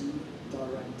a sea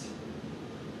direct.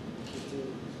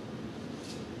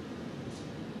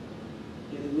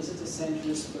 The visitor center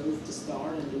is both the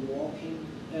start and the walking,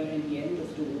 and the end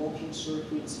of the walking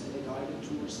circuits and the guided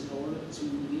tours in order to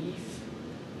leave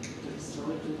the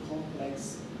historical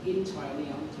complex entirely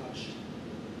untouched.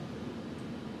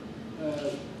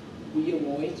 We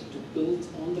avoid to build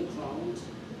on the ground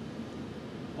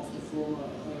of the former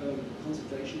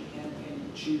concentration camp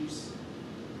and choose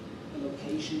a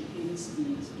location in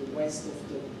the west of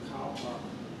the car park,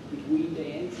 between the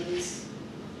entrance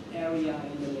area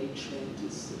in the late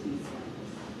 20s in front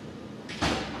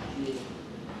of here.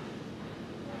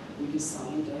 We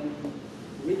designed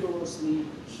a rigorously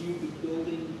cubic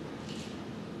building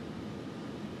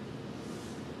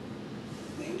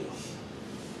made of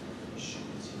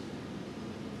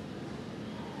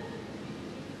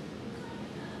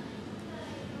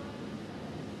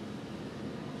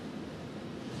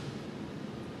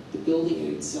the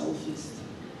building itself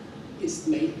is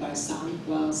made by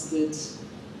sandblasted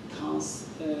cast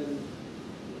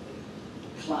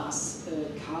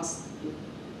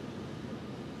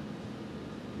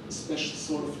special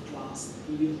sort of glass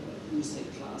steel. We say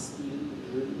glass steel in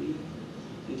Germany.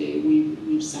 And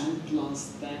we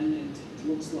sandblast them, and it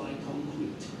looks like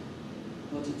concrete,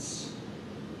 but it's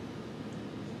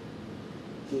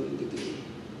during the day.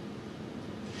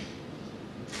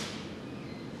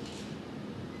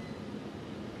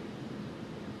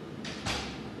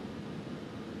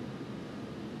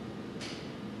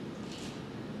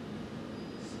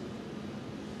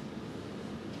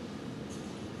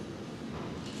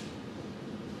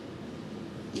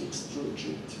 Next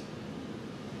project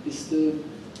is the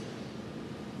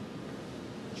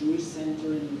Jewish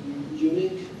Center in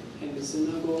Munich and the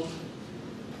synagogue.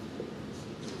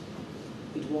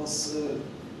 It was in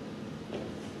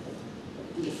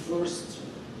the first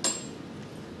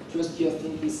year, I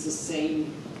think it's the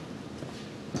same,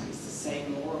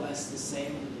 more or less the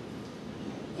same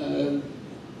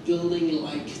building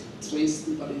like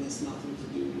Dresden, but it has nothing to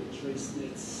do with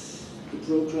Dresden. The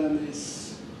program is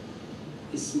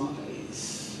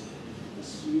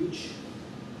huge.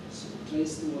 So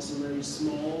Dresden was a very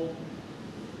small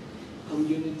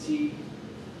community.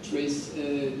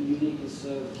 Munich is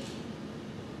a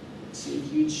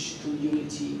huge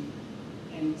community,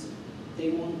 and they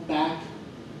want back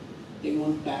in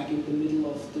the middle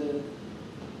of the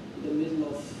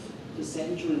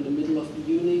center, in the middle of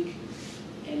Munich,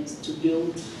 and to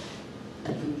build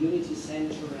a community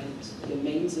center and the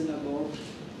main synagogue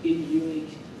in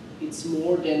Munich. It's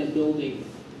more than a building.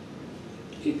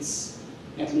 It's,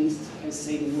 at least I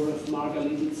say the word of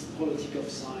Margalit, it's politics of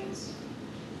science.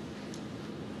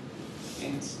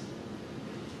 And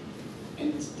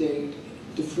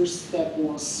the first step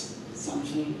was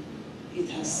something.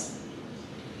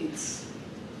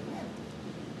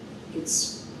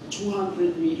 It's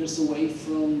 200 meters away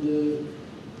from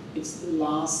it's the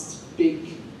last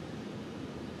big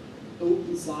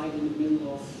open site in the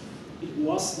middle of. It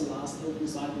was the last open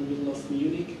site in the middle of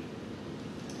Munich.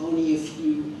 Only a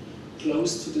few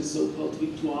close to the so-called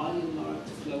Viktualienmarkt,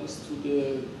 close to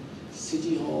the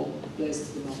city hall, Place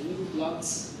de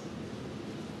Marienplatz.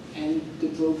 And the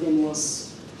program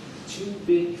was too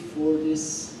big for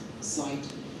this site.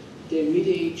 There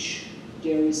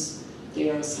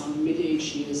are some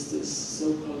mid-age years, this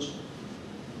so-called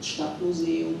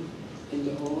Stadtmuseum in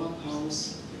the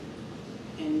Horak-Haus,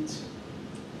 and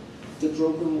the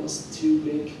program was too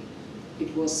big.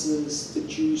 It was the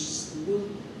Jewish school.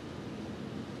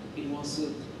 It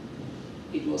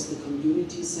was the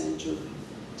community center,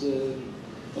 the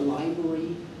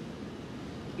library.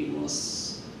 It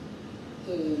was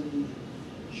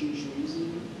Jewish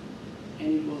museum, and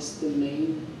it was the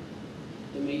main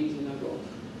synagogue.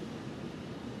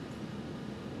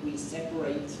 We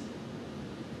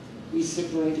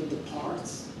separated the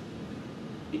parts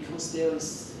because there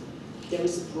is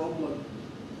a problem.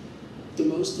 The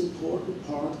most important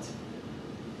part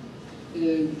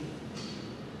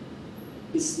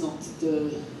is not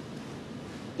the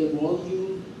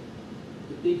volume,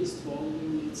 the biggest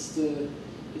volume. It's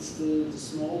the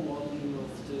small volume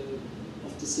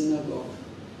of the synagogue.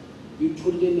 We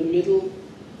put it in the middle.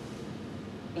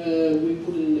 We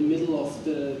put it in the middle of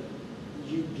the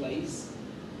new place,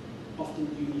 of the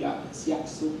new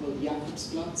so-called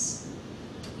Jakobsplatz,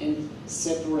 and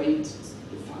separate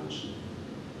the function.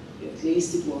 At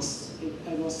least it was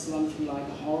something like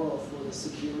a horror for the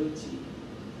security,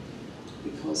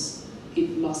 because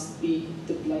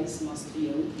the place must be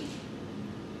open.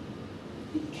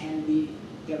 It can be,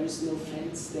 there is no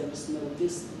fence, there is no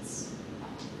distance.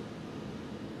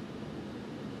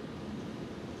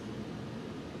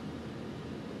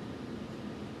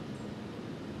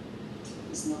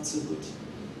 It's not so good.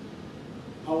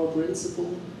 Our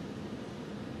principle,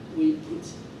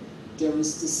 there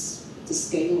is the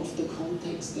scale of the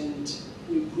context, and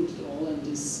we put it all in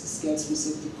this sketch. We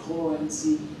said the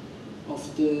coherency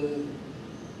of the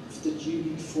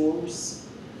cubic forms.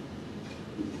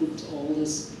 We put all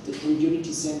this, the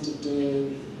community center,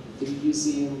 the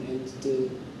museum, and the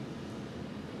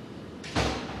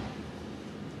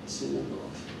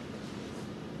synagogue.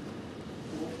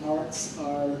 All parts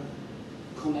are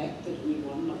connected with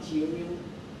one material,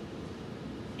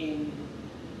 and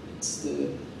it's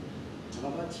the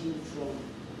travertine from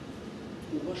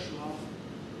Oberschlaf,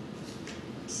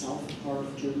 south part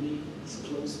of Germany. It's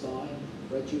close by,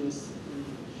 reduced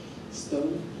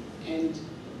stone, and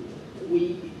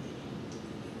we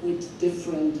with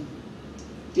different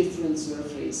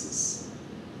surfaces.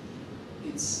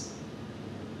 It's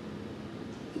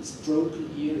broken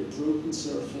here, a broken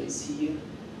surface here,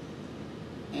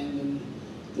 and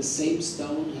the same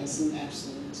stone has an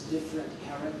absolute different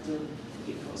character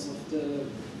because of the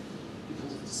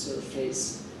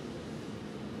surface.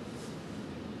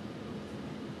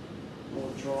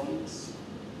 more drawings.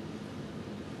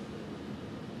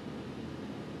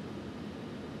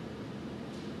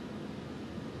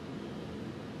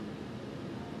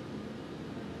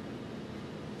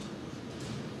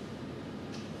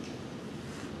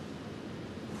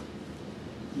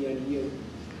 The idea,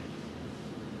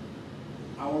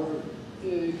 our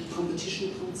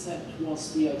competition concept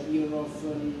was the idea of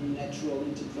natural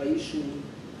integration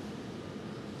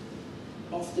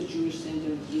of the Jewish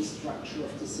center into the structure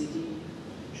of the city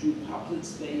through public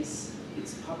space.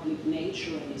 Its public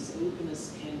nature and its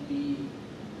openness can be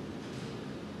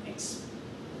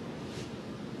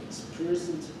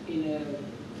expressed in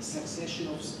a succession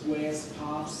of squares,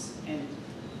 paths, and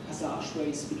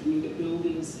passageways between the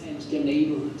buildings and their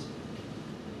neighborhood.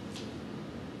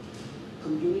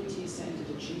 Community center,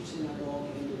 the Chief Synagogue,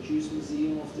 and the Jewish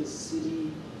Museum of the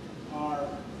city are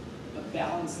a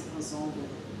balanced ensemble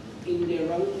in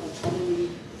their own autonomy,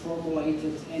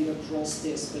 formulated and across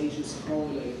their spaces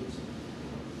correlated.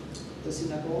 The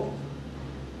synagogue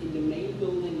in the main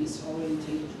building is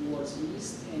orientated towards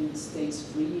east and stays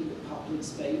free in the public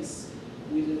space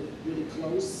with a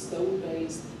closed stone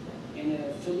base and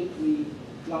a filigree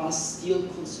glass steel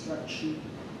construction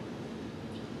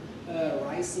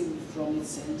rising from its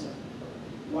center,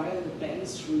 while the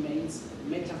base remains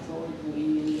metaphorically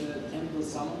in the Temple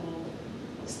Solomon,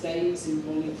 staying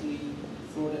symbolically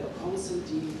for the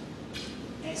Constantine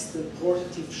as the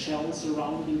portative shell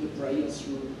surrounding the prayers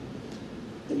room.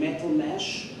 The metal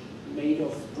mesh made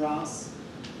of brass,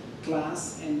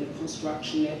 glass, and the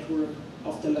construction network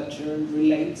of the Lateran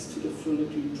relates to the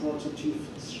filigree portative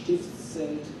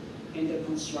Stiftszelt, and the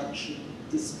construction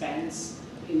dispense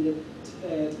in the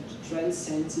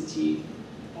transcendentity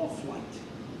of light.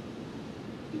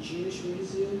 The Jewish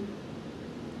Museum,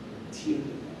 here in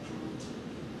the background.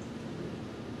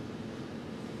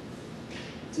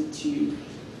 The tube,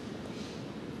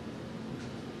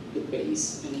 the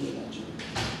base and the lateral,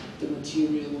 the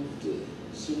material of the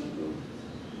synagogue.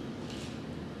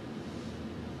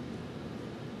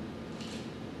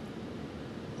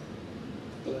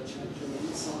 The lateral from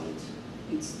inside,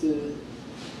 it's the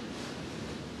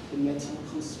metal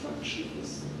construction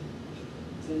as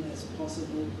thin as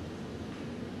possible.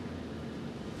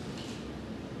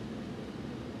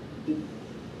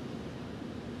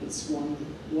 It's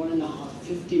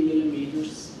 50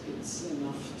 millimeters. It's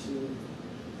enough to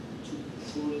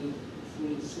full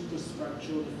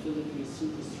superstructure, the filigree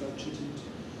superstructured it.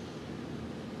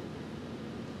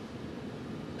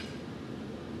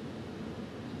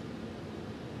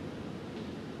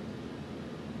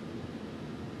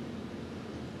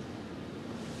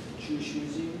 Jewish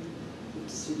Museum, the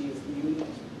city of Munich,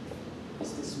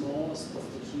 is the smallest of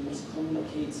the cubes,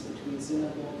 communicates between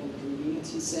synagogue and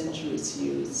community center. It's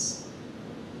here at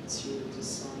this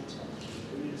site.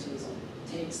 Community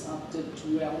takes up the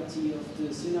duality of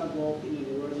the synagogue in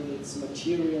inverting its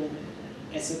material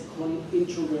as an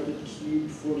introverted cube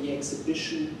for the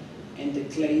exhibition and the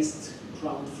glazed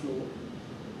ground floor.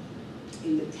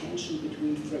 In the tension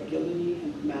between fragility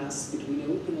and mass, between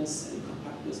openness and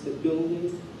compactness, the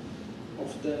building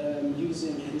of the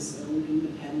museum has its own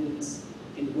independence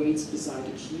and waits beside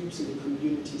the cubes in the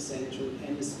community center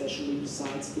and especially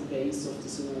besides the base of the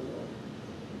synagogue.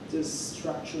 The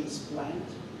structure is planned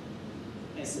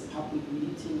as a public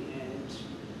meeting and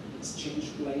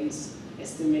exchange place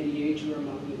as the mediator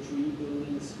among the three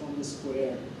buildings on the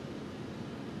square.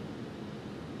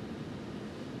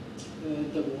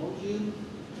 The volume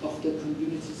of the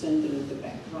community center in the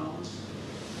background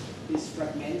is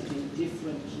fragmented in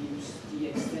different cubes. The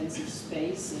extensive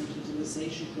space and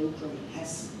utilization program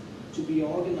has to be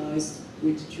organized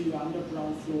with 2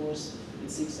 underground floors and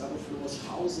 6 other floors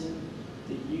housing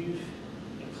the youth,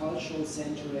 a cultural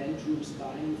center, rooms,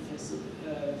 dining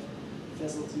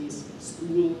facilities,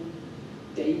 school,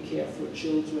 daycare for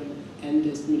children, and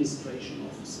administration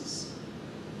offices.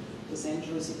 The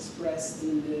center is expressed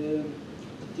in the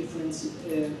different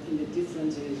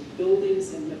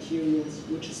buildings and materials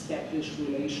which establish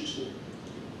relationship.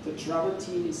 The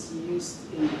travertine is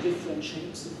used in different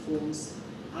shapes and forms,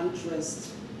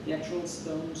 undressed natural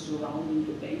stone surrounding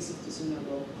the base of the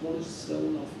synagogue, polished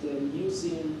stone of the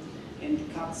museum,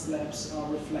 and cut slabs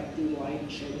are reflecting light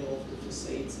and shadow of the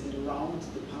facades and around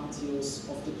the patios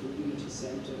of the community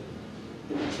center.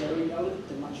 The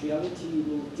materiality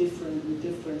will differ with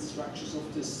different structures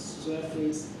of the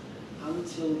surface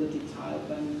until the detail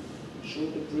then show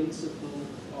the principle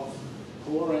of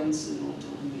coherence and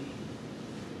autonomy.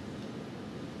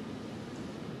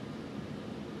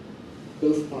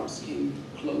 Both parts came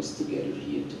close together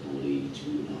here, only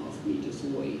 2.5 meters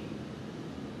away.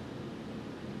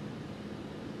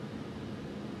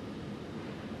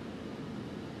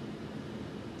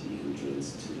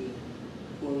 entrance to the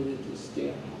oriental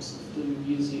stairhouse of the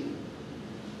museum.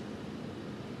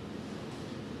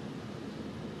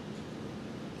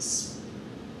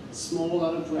 Small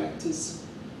other practice.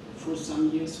 For some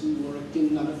years we worked in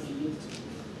another field.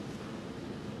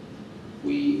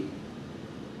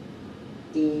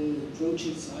 The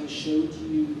projects I showed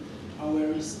you are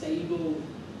very stable,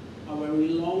 are very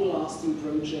long-lasting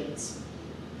projects.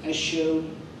 I show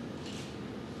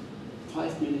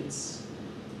 5 minutes,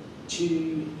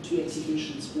 two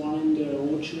exhibitions, one in the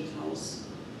Orchard House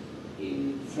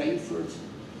in Frankfurt.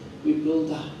 We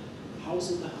built a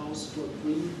house in the house for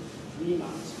three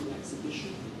months for an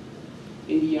exhibition.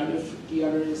 And the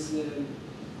other is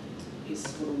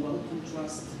for the Welcome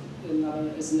Trust.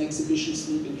 Another is an exhibition,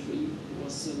 Sleep and Dream. It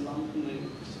was in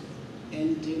London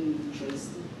and in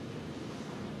Dresden.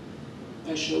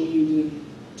 I show you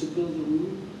to build a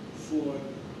room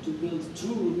to build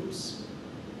 2 rooms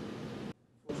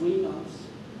for 3 months,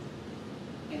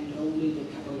 and only the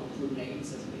catalog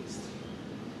remains at least.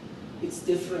 It's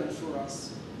different for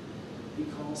us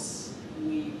because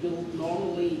we build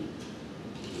normally,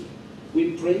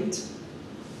 we print,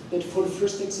 but for the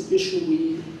first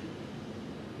exhibition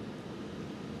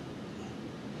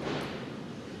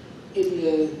in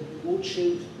the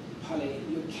Rothschild Palais,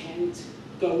 you can't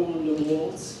go on the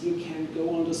walls, you can't go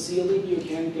on the ceiling, you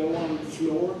can't go on the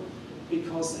floor,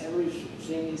 because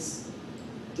everything is,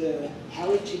 the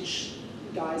heritage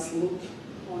guys look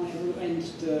on and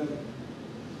the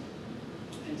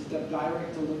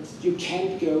director looks, you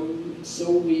can't go,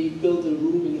 so we build a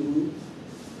room in a room.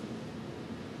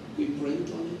 We print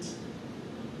on it,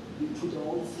 we put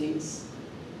all the things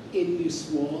in this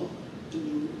wall to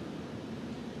do.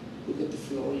 Look at the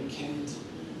floor, you can't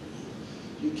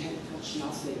touch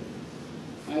nothing.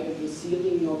 Either the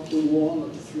ceiling, not the wall,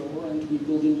 not the floor, and we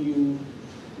build a new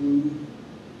room.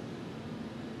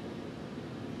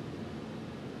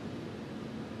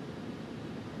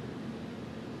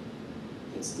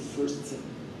 That's the first thing.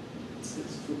 It's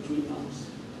for 3 months.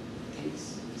 It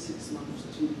takes 6 months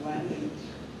to plan and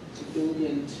to build,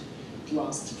 and it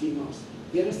lasts 3 months.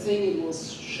 The other thing, it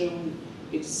was shown,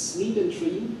 it's Sleep and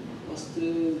Dream, was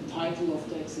the title of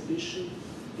the exhibition.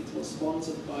 It was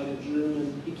sponsored by the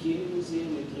German Hygiene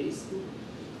Museum in Dresden,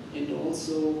 and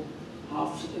also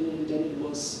and then it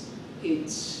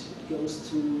goes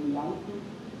to London,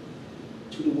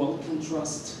 to the Welcome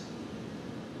Trust,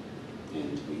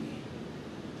 and we,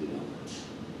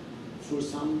 for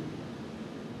some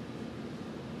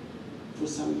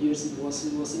years it was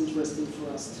interesting for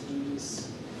us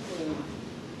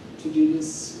to do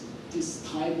this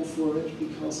type of work,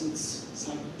 because it's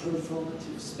like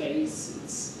performative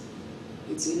space.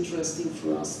 It's interesting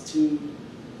for us to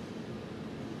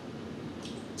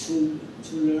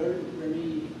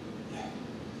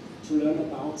learn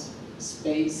about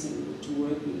space and to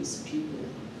work with these people.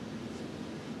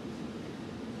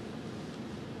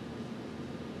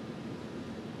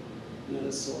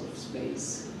 Another sort of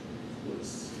space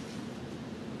was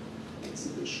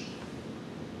exhibition.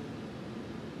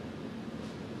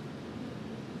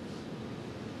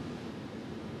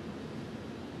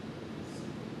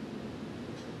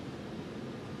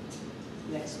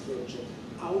 Next project,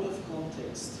 out of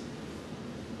context.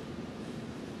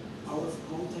 Out of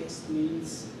context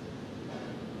means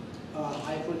a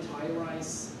hybrid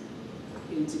high-rise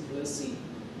in Tbilisi,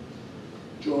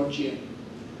 Georgia.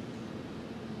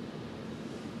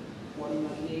 One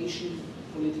imagination,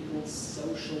 political,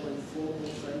 social, and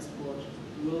formal transport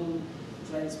will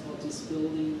transport this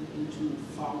building into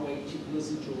faraway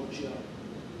Tbilisi, Georgia.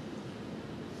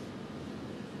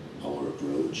 Our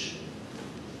approach.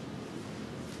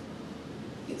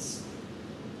 It's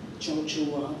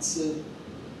Chochowadze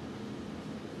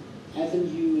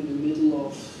Avenue in the middle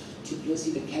of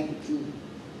Tbilisi, the capital.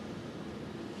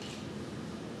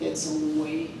 That's on the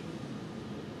way.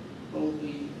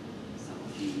 Probably some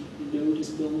of you know this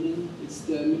building. It's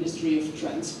the Ministry of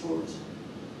Transport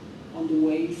on the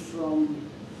way from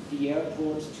the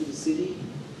airport to the city.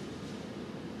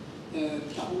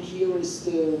 Down here is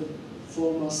the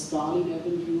former Stalin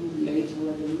Avenue, later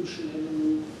Revolution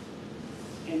Avenue.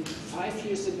 And 5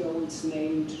 years ago, it's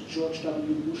named George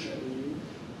W. Bush Avenue.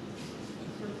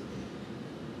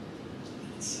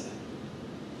 It's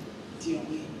the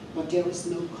only, but there is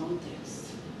no context.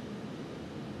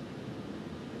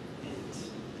 And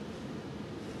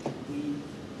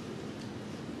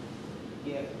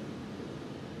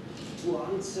to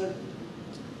answer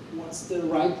what's the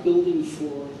right building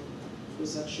for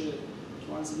such a,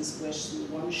 to answer this question,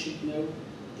 one should know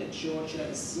that Georgia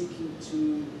is seeking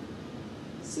to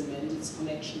cement its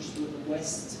connections with the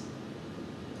West,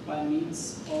 by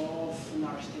means of an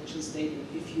architectural statement,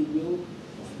 if you will,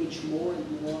 of which more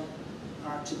and more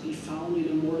are to be found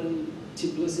in a modern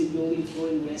Tbilisi building for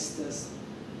investors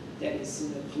that is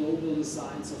in the global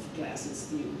designs of glass and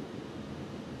steel.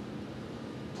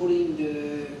 Putting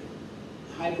the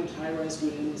hybrid high-rise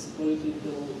within its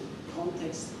political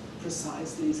context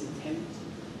precisely is attempt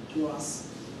to us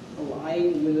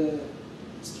align with the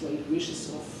straight wishes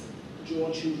of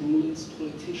Georgian rulings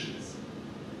politicians.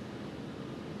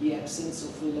 The absence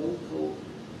of a local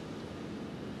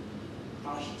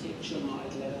architecture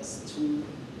might lead us to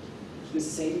the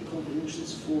same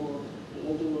conclusions for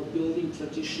although a building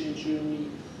tradition in Germany,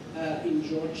 in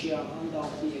Georgia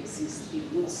undoubtedly exists. It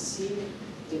would seem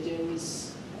that there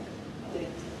is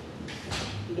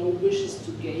no wishes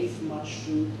to give much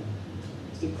to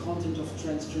the content of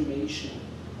transformation.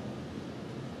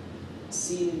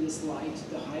 Seen in this light,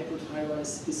 the hybrid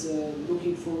high-rise is a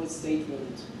looking forward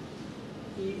statement,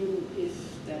 even if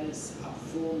that is a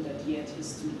form that yet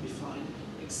is to be defined.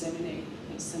 Examining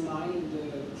the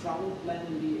ground plan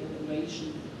and the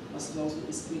elevation as well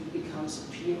as it becomes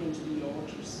apparent to the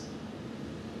authors.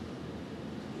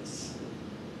 Yes.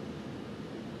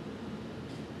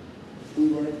 We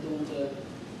worked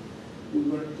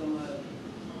on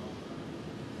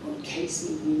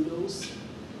casement windows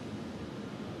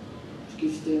to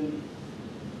give them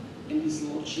in this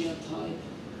loggia type.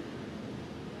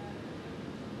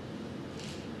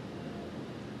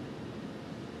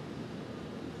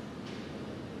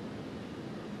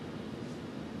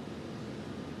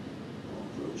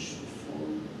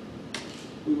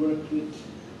 We worked with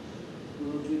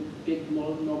big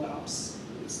mock-ups.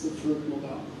 It's the third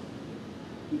mock-up.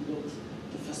 We built,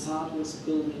 the facade was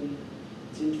built in,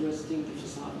 it's interesting, the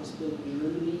facade was built in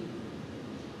Germany.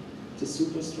 The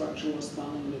superstructure was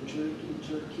done in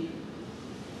Turkey.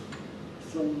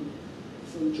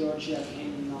 From Georgia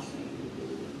came nothing.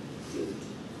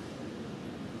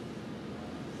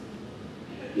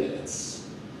 Yeah,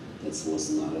 that was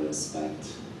another aspect.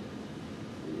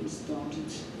 We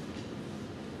started.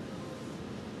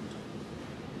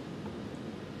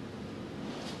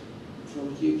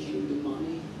 From here came the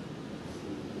money,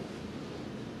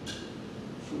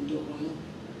 from the oil,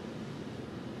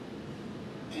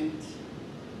 and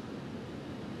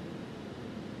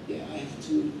yeah, I have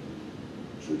to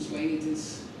translate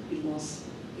this. It was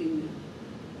in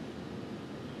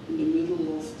the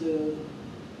middle of the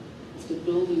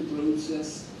building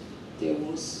process. There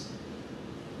was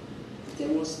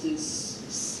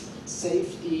this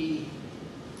safety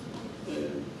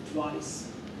device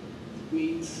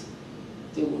with.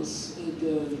 There was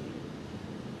the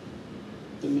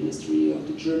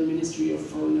German Ministry of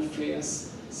Foreign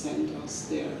Affairs sent us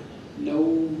there.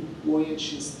 No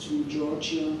voyages to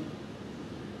Georgia,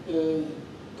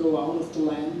 go out of the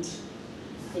land.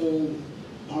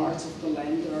 Parts of the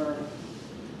land are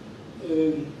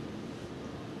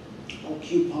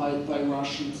occupied by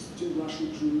Russian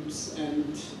troops,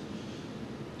 and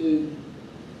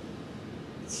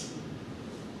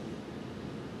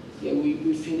yeah,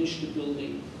 we finished the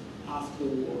building after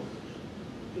the war.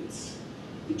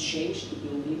 It changed the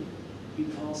building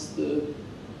because the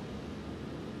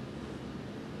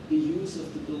use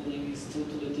of the building is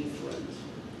totally different.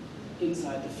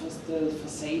 Inside, the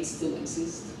facade still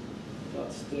exists,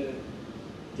 but the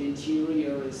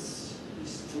interior is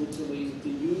totally, the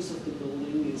use of the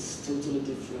building is totally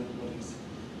different. What is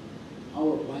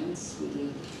our plans with the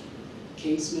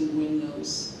casement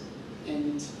windows,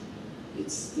 and the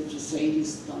facade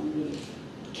is done with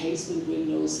casement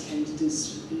windows and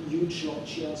these huge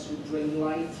loggias who bring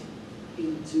light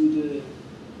into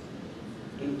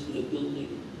the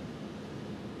building.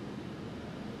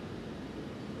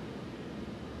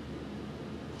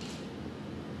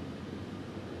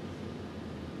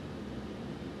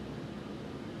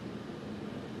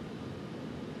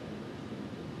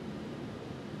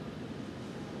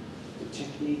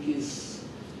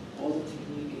 All the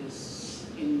technique is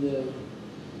in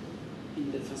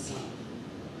the facade.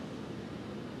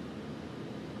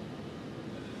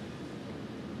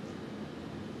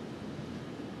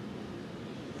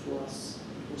 For us,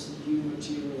 it was a new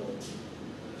material,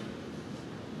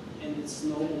 and it's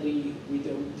normally we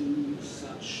don't do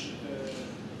such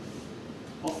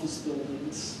office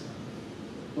buildings,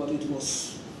 but it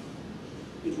was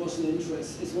an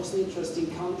interesting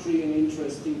country and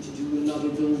interesting to do another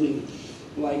building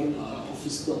like an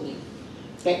office building.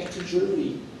 Back to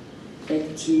Germany,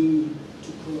 back to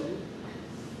Cologne.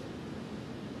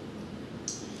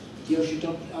 The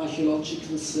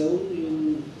archaeological zone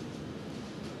in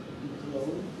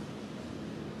Cologne.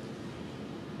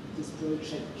 This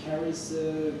project carries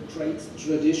a great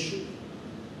tradition.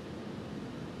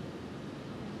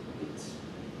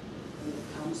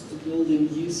 to build a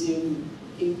museum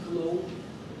in Cologne,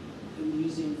 a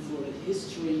museum for the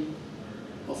history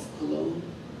of Cologne.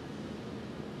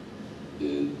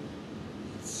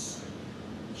 It's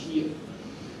here.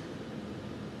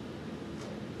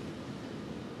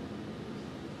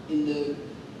 In the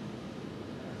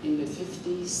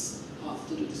 50s,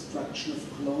 after the destruction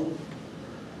of Cologne,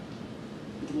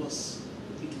 it was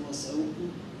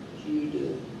open.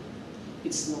 Here,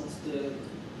 it's not the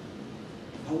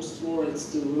post-war; it's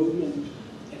the Roman.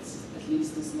 At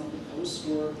least it's not the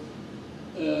post-war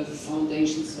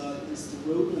foundations. It's the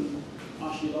Roman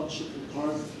archaeological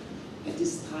part. At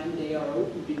this time, they are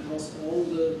open because all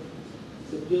the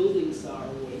buildings are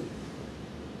away.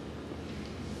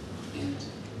 And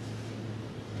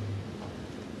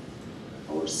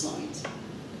our site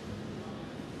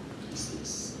is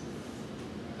this.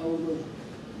 Over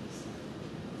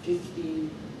 15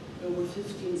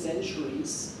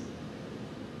 centuries,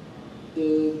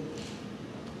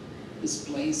 this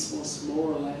place was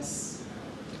more or less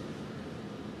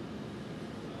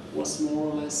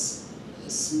a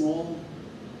small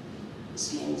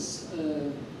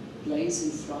place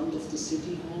in front of the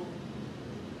city hall.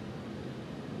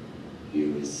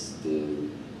 Here is the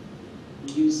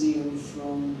museum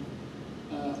from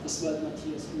Oswald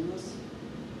Matthias Ullers.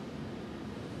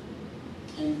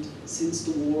 And since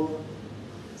the war,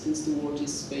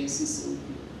 this space is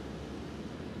open.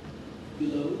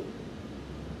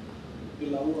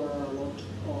 Below are a lot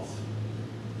of,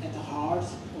 at the heart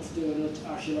of the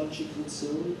archaeological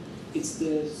zone, it's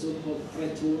the so-called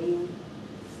Praetorium,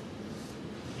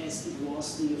 as it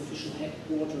was the official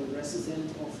headquarters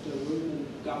residence of the Roman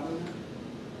governor.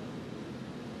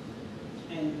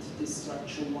 And this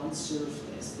structure once served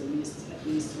as the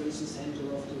administration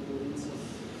center of the province of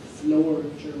Lower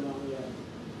Germania.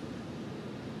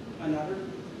 Another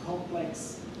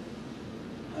complex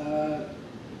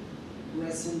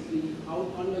recently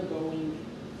undergoing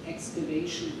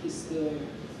excavation is the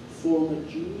former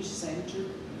Jewish center,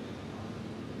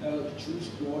 Jewish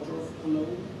quarter of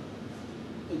Cologne.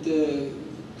 The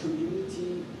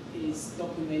community is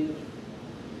documented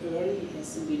early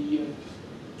as in the year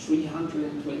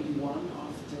 321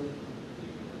 after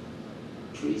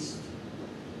Christ.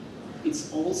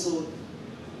 It's also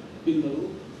below,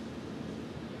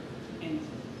 and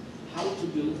how to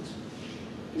build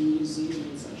a museum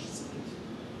in such a site.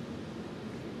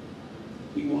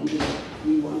 We won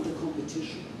the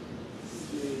competition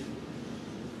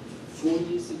 4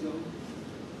 years ago.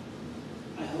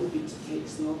 I hope it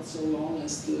takes not so long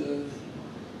as the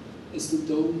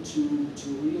dome to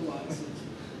realize it.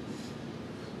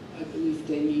 I believe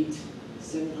they need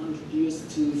 700 years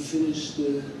to finish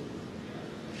the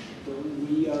dome.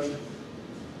 We are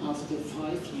after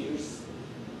 5 years.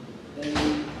 The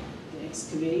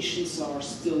excavations are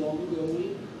still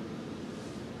ongoing.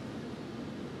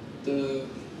 The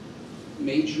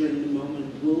major in the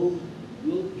moment will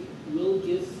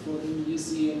give for the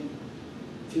museum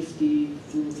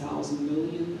 52,000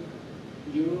 million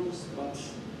euros, but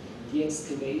the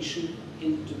excavation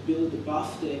and to build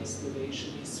above the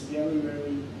excavation is very,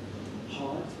 very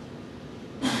hard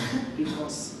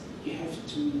because you have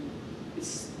to.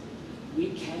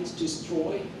 We can't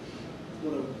destroy,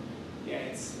 to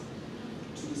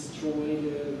destroy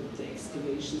the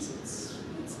excavations.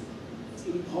 It's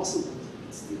impossible.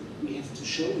 We have to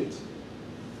show it.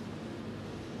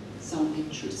 Some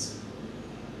pictures.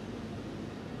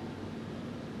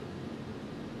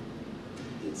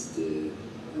 That's the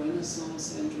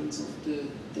Renaissance entrance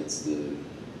that's the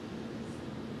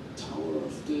tower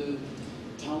of the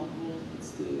town hall.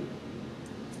 It's the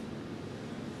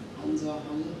Hansa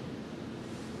Halle,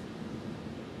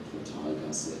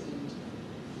 Portalgasse, and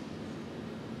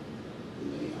the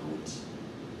layout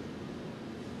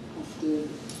of the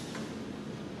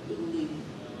building.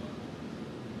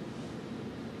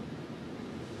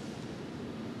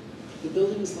 The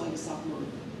building is like a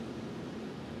submarine.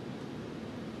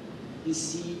 You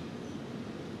see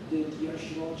that the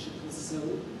archaeological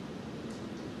zone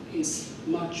is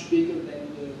much bigger than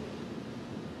the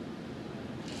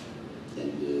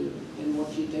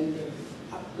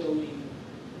upgoing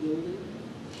building.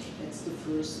 That's the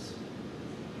first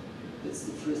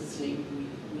thing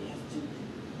we have to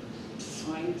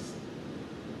find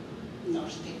an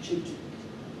architecture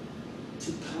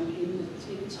to come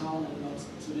in town and not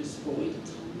to destroy the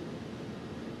town.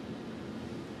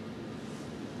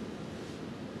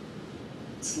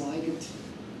 It's like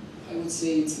I would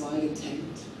say it's like a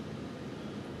tent.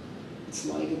 It's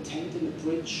like a tent in a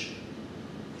bridge,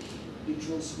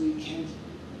 because we can't,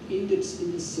 in the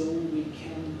zone, we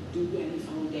can't do any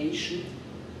foundation.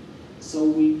 So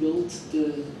we built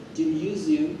the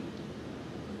museum.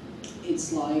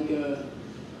 It's like a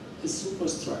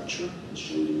superstructure. I'll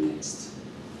show you next.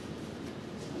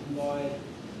 By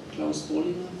Klaus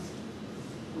Bollinger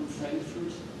from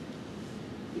Frankfurt.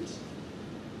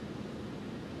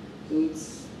 So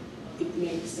it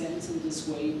makes sense in this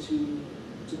way to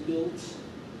build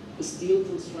a steel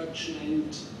construction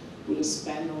and with a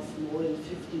span of more than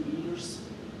 50 meters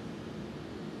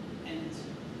and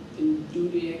do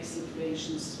the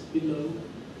excavations below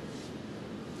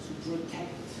to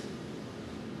protect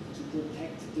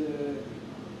the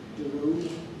road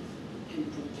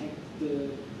and protect the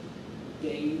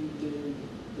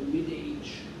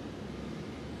mid-age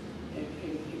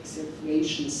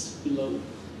excavations below.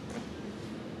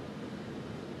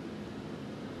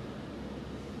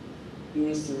 Here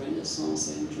is the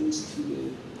Renaissance entrance to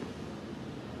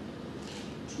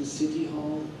the City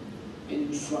Hall, and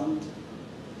in front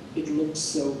it looks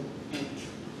so, and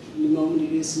in the moment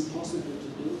it is impossible to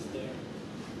build there.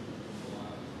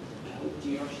 I hope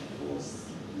the architects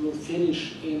will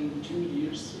finish in 2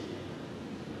 years,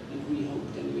 and we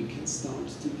hope then we can start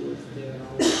to build there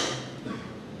now.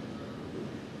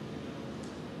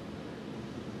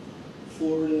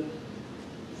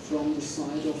 From the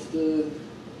side of the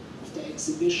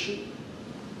exhibition,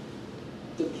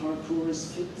 the parkour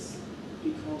is fixed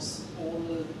because all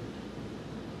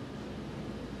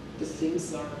the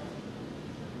things are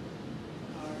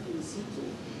in situ.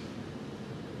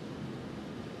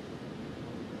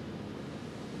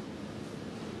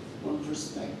 One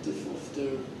perspective of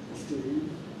the room.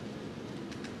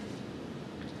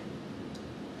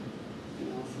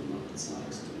 Now from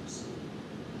outside too.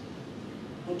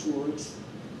 How it works.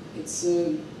 It's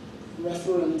a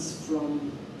reference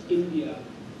from India,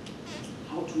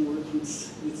 how to work with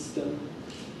stone,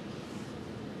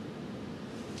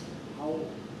 how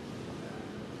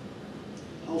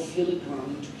filigree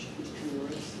it can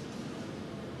work.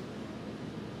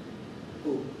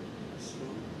 Oh, that's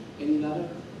wrong. And another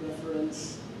reference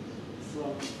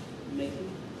from metal,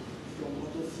 from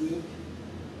Otto Fürk.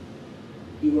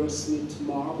 He works with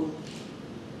marble,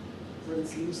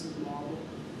 translucent marble.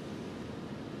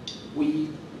 We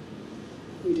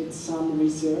did some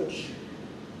research,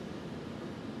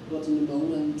 but in the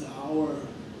moment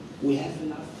we have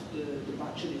enough. The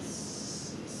budget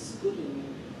is good in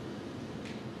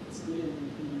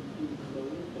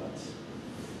Cologne, but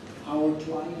our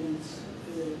client,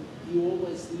 you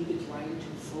always need a client to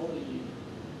follow you,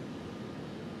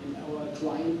 and our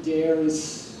client there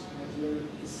is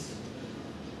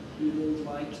he will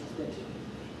like that.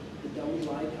 They don't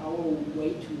like our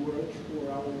way to work,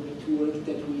 or our way to work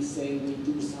that we say we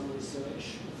do some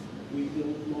research, we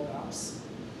build mock-ups,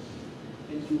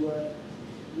 and we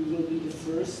will be the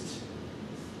first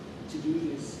to do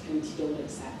this, and don't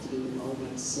accept it in the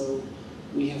moment. So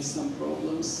we have some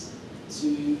problems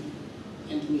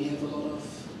and we have a lot of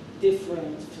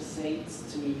different facades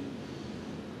to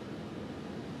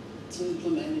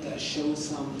implement it. I show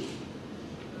some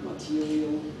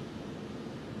material.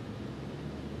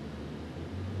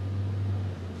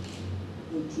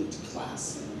 We'll put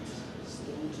glass and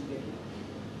stone together.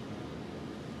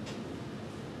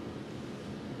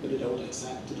 But they don't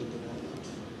accept it at the moment.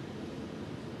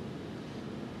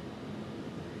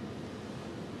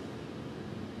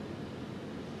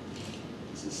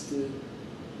 This is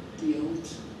the old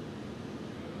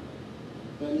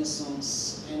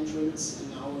Renaissance entrance in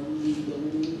our new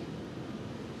building.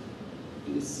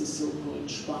 And it's the so-called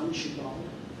Spanische Bau.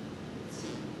 It's a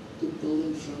good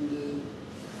building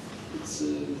it's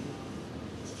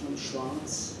from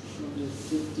Schwarz, from the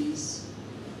 50s,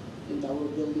 and our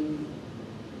building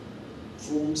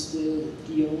forms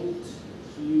the old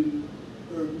new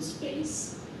urban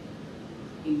space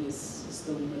in this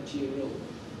stone material.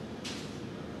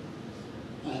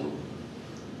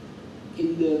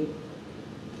 In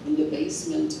the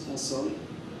basement,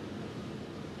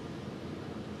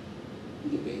 in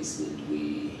the basement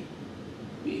we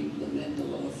implement a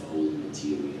lot of old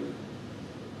material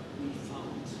we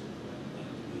found,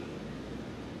 and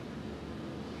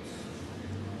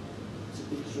it's a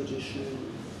big tradition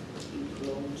in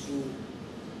Cologne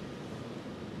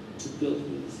to build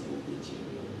with this old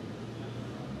material.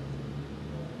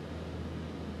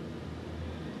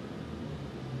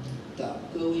 The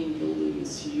outgoing building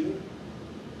is here,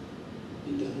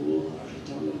 and the whole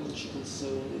architectural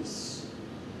zone is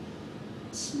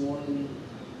more than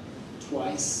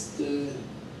twice the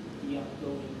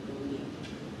outgoing building.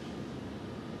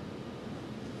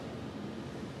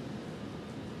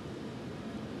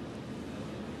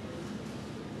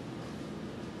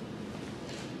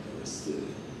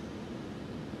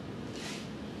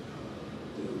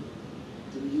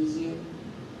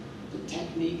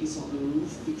 technique is on the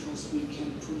roof because we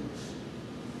can put it,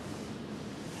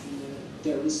 and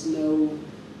there is no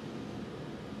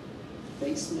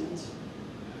basement.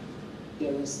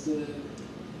 There is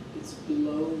it's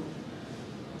below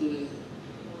the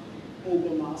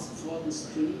Obermaß for the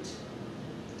street.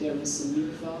 There is a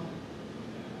mikvah,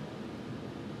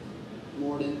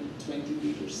 more than 20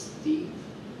 meters deep,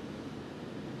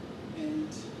 and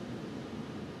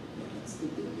that's the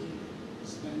building.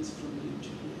 Spans from here to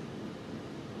here.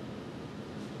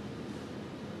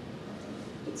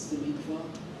 That's the mikvah.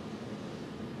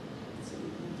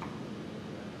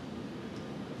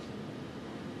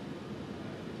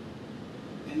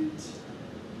 And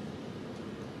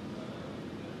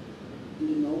in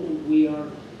the moment we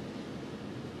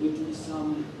do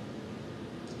some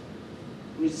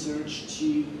research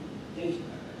to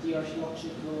the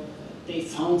archaeological. They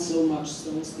found so much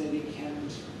stones that they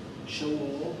can't show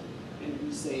all, and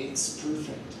we say it's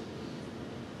perfect.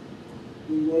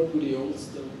 We work with the old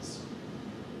stones.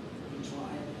 We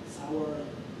try. It's our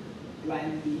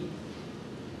plan B.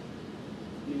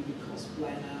 Because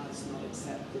plan A is not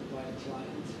accepted by the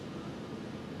client.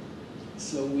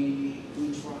 So we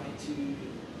try to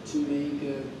make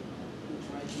a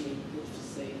good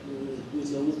facade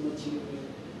with old material.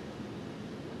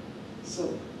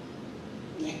 So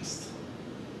next,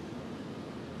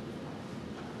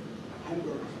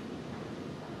 Hamburg.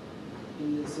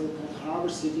 In the so-called Harbor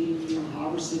City, in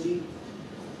Harbor City,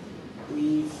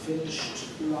 we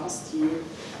finished last year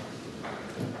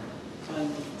an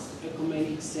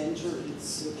ecumenic center.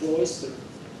 It's a cloister.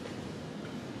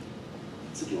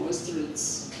 It's a cloister.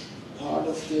 It's part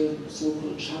of the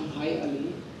so-called Shanghai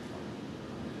Alley,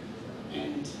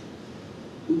 and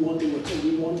we won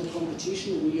the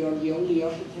competition. We are the only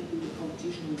architect in the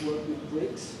competition who work with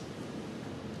bricks.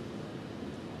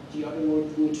 The other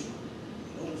worked with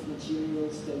a lot of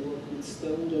materials. They worked with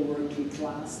stone. They worked with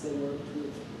glass. They worked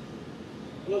with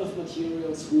a lot of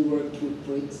materials. We worked with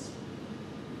bricks.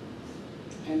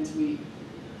 And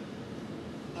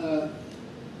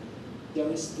there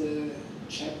is the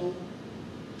chapel,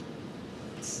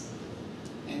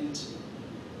 and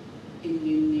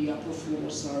in the upper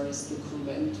floors is the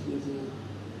convent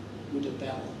with a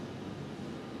bell.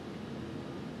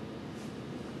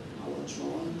 Our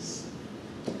drawings,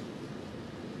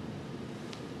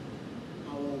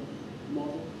 our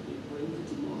model, we bring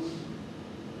the model,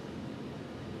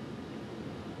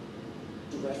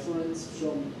 the reference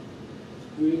from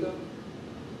Bürger,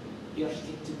 the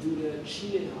architect to do the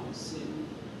Chile house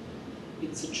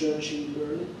it's a church in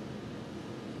Berlin.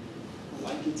 I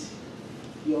like it.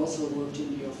 He also worked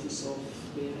in the office of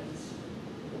BDA.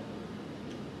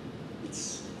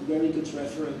 It's a very good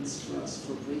reference for us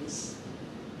for bricks.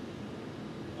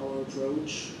 Our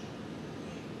approach,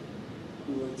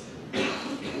 we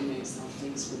make some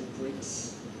things with the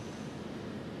bricks,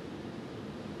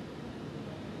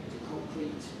 the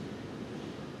concrete.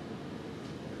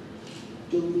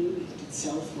 Building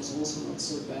itself was also not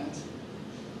so bad.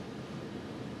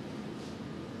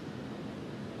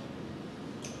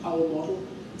 Our model,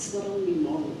 it's not only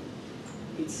model,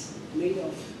 it's made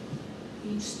of,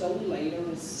 each stone layer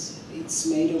it's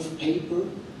made of paper,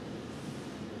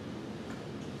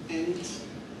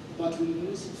 but we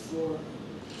use it for,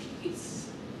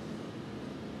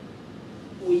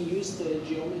 we use the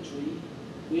geometry.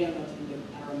 We are not in the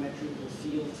parametrical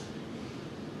field,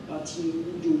 but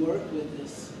you work with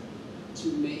this to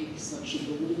make such a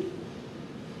building.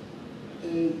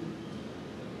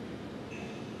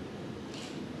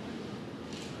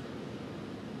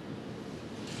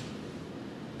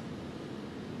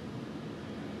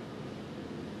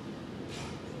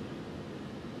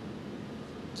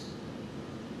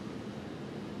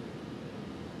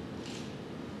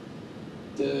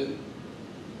 The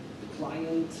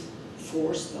client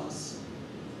forced us.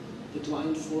 The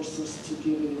client forced us to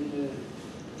give in.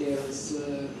 There's a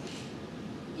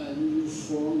new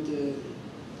form. The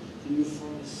new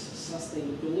form is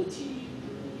sustainability.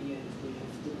 And we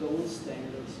have the gold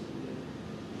standards.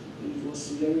 And it was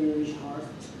very, very hard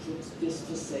to put this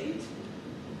facade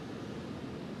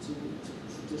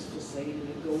in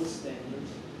a gold standard,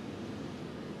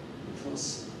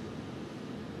 because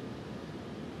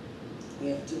we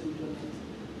have to implement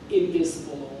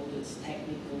invisible all this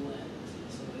technical and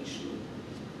installation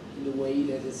in the way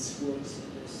that it works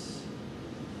in this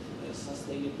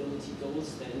sustainability gold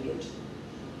standard.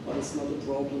 But it's not a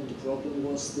problem. The problem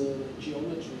was the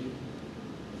geometry.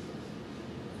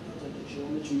 The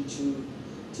geometry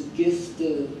to give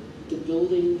the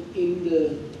building in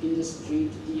the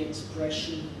street the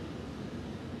expression,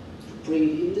 to bring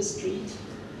it in the street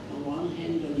on one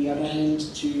hand, on the other hand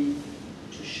to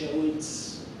show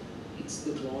its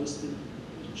is the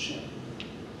chapel.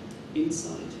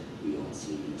 Inside, we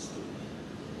also use the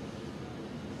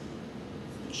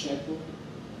chapel.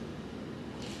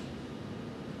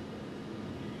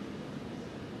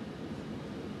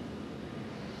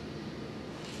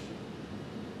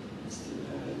 Still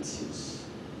have use.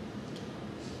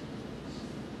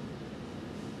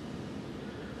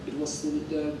 It was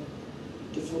the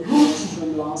photos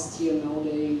from last year. Now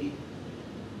they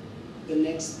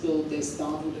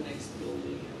start with the next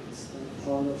building. It's then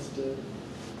part of the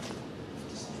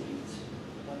street.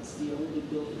 That's the only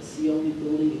building. It's the only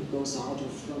building that goes out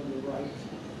from the right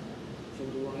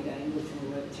angle,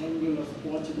 from a rectangular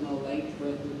orthogonal lake,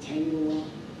 rectangular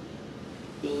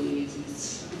building.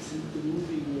 It's in the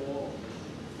moving wall.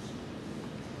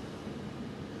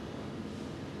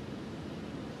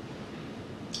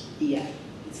 Yeah,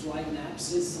 it's like an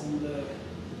abscess on the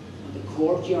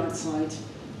courtyard side.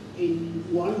 In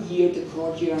 1 year, the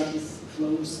courtyard is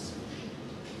closed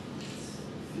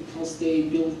because they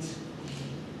built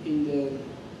in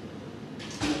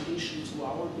addition to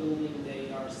our building,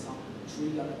 there are some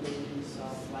 3 other buildings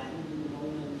are planned in the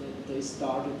moment, and they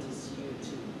started this year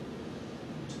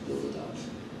to build it up.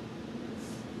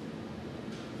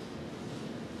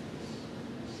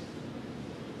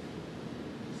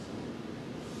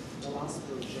 The last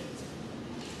project.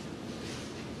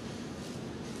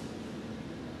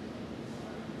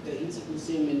 The Insect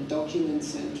Museum and Document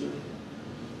Center.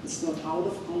 It's not out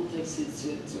of context,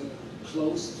 it's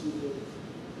close to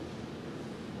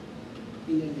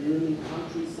in the German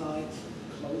countryside,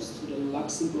 close to the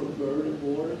Luxembourg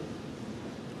border.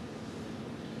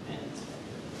 And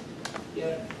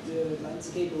yeah, the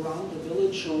landscape around the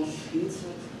village of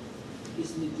Insect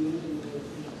is in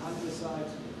the countryside,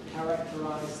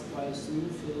 characterized by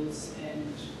snowfields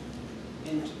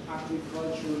and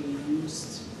agriculturally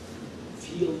used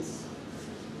fields.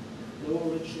 No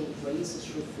original traces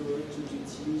refer to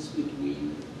its use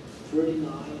between 39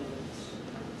 and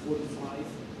 45,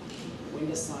 when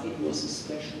the site was a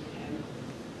special camp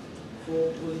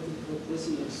for political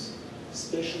prisoners,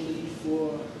 especially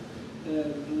for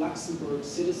Luxembourg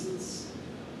citizens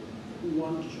who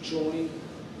wanted to join.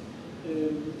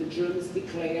 The Germans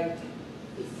declared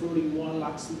in 41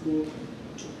 Luxembourg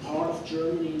to part of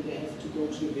Germany, and they have to go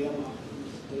to the Wehrmacht.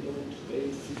 They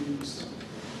refuse.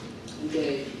 And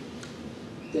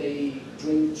they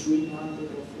bring 300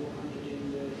 or 400 in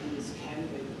this camp,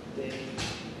 and they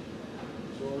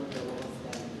absorb a lot of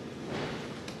them.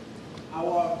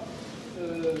 Our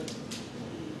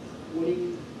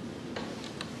winning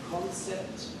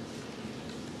concept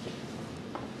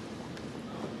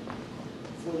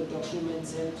for the document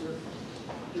center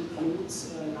includes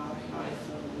an archive,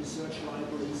 research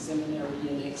library, seminary,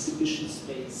 and exhibition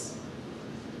space.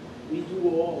 We do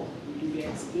all. We do the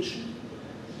exhibition,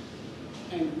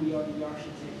 and we are the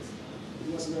architects.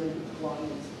 It was a very good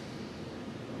client.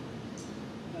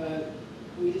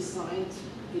 We designed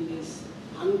in this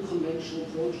unconventional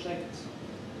project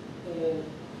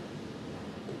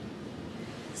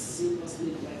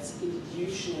seamlessly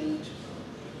institution and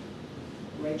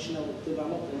regional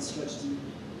development strategy.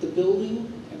 The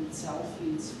building itself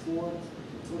is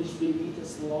 43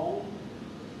 meters long.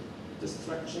 The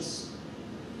structures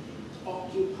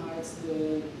occupies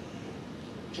the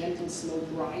gentle slope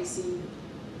rising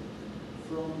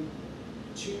from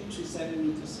 2 to 7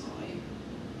 meters high.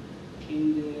 In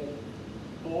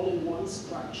the all-in-one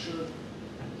structure,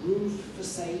 roof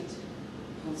facade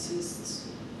consists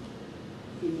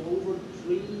in over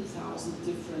 3,000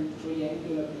 different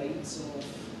triangular plates of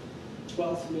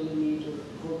 12 millimeter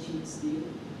corrugated steel.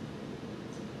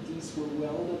 These were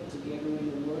welded together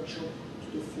in a workshop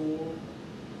to the floor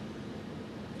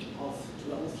of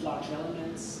 12 large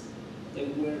elements. They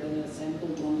were then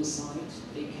assembled on the site.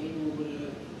 They came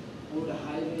over the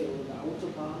highway or the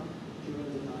autobahn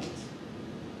during the night.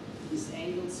 These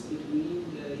angles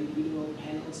between the individual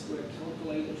panels were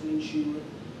calculated to ensure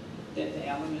that the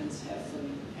elements have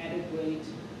an adequate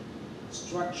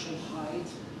structural height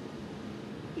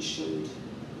is showed.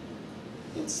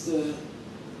 That's the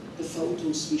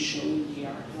photos we show in the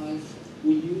archive.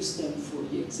 We use them for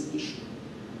the exhibition.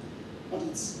 But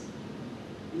it's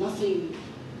nothing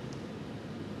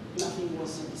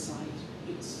was on the site.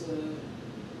 It's a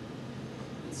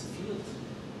field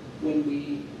when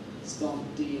we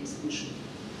started the exhibition.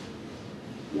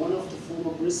 One of the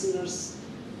former prisoners,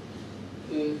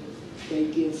 they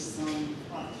give some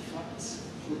artifacts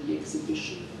for the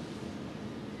exhibition.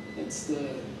 That's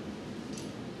the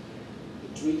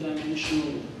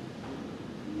three-dimensional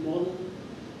model.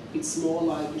 It's more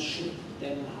like a ship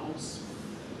than a house.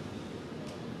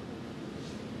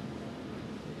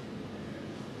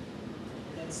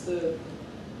 that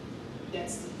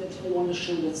I want to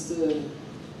show.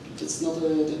 It's not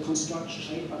the construction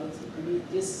shape, but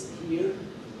this here.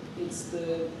 It's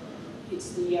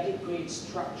the adequate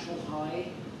structural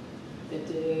height that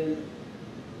the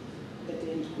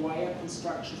entire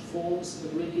construction forms a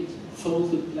rigid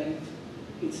folded plate.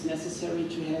 It's necessary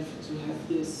to have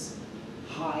this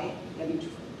height that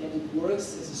it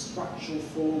works as a structural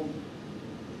form.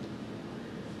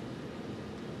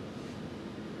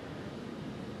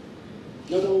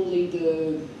 Not only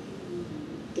the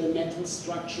metal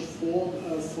structure form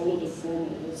follow the form,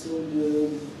 also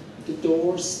the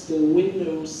doors, the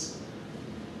windows.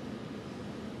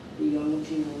 We are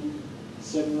looking on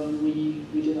several, we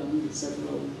did on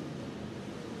several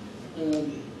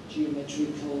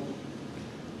geometrical,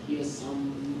 here's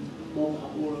some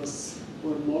mock-up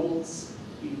or models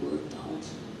we worked out,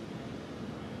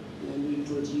 and we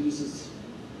produced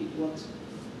it.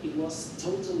 It was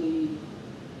totally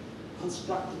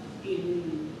constructed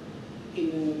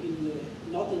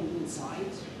not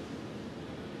inside,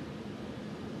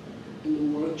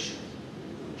 in the workshop.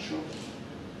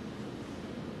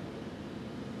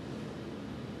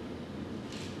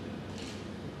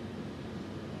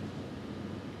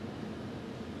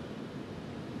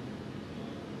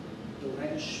 The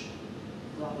reddish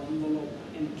brown envelope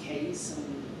and case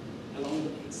along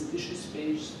the exhibition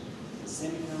space, the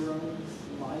seminar room,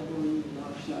 the library, the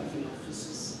archive and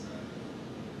offices,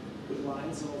 with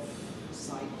lines of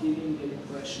sight giving the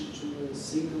impression to a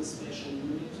single special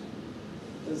unit.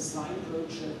 The design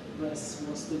project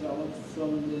was developed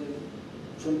from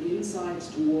inside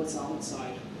towards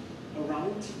outside,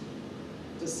 around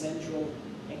the central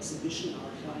exhibition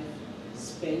archive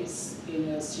space in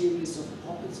a series of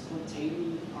pockets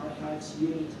containing archives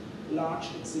unit, large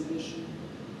exhibition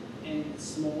and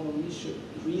smaller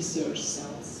research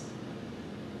cells.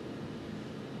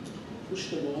 Push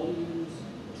the volumes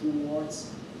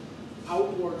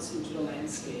outwards into the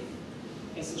landscape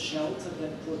as a shelter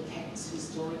that protects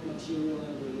historic material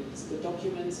and relics. The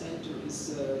document center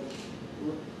is a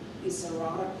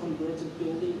rather converted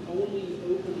building only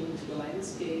opening to the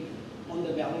landscape on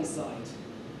the valley side.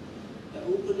 The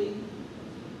opening,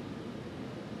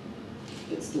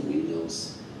 it's the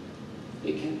windows.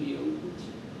 They can be opened,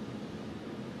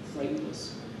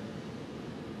 frameless.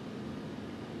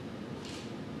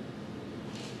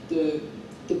 The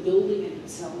building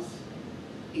itself,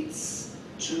 it's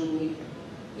generally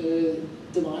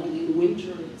divided in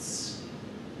winter. It's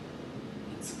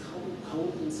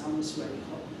cold and summer is very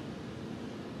hot.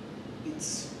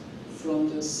 It's from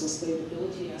the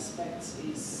sustainability aspects.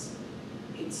 It's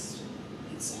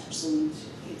absolute.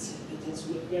 It has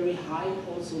very high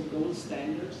also gold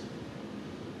standards.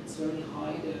 It's very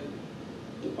high.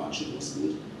 The budget was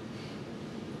good.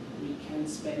 We can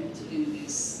spend in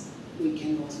this. We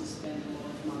can also spend a lot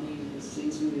of money in these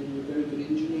things. We were very good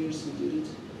engineers who did it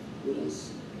with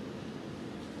us.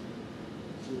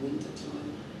 The winter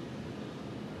time,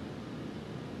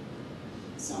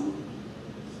 summer,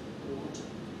 water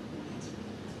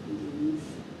in the roof.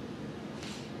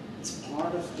 It's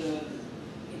part of the.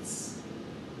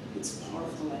 It's part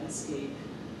of the landscape.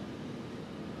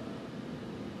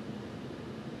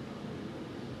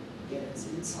 Yeah, it's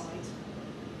inside.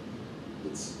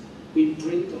 We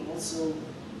print also,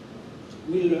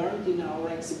 we learned in our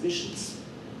exhibitions,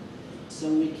 so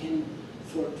we can,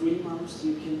 for 3 months,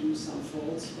 you can do some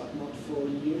folds, but not for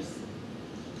years.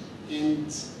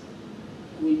 And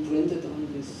we printed on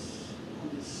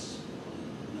this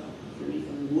very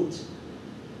wood,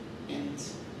 and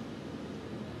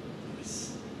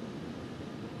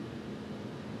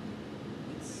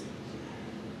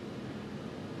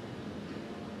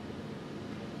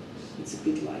it's a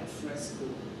bit like fresco.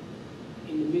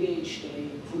 In the mid-age, they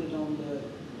put it on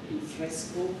in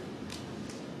fresco,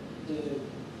 the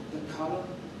color,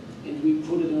 and we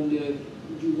put it on the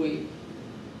new way.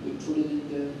 We put it in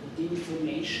the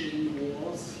information in the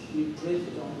walls. We print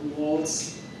it on the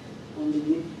walls, on the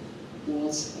wood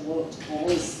walls. All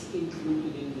is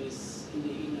included in this, in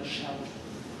the inner shell.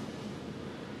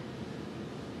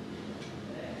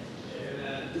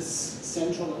 This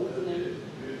central opening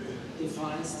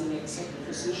defines the exact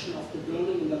position of the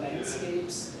building in the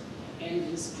landscapes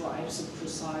and describes a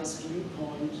precise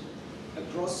viewpoint, a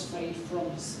crossfade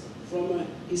from a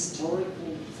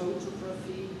historical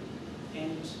photography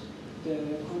and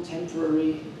the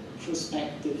contemporary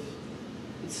perspective.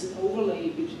 It's an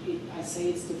overlay, I say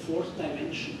it's the fourth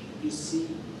dimension. You see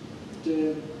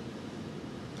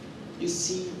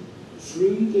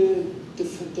through the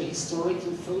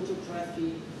historical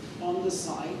photography on the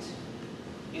side,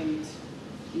 and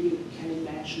you can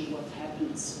imagine what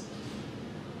happens.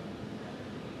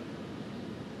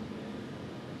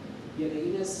 Yeah, the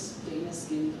inner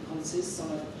skin consists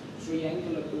of a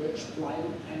triangular birch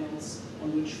plywood panels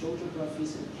on which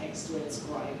photographies and text were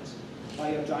inscribed. By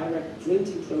a direct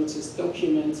printing process,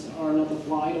 documents are not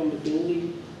applied on the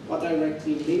building, but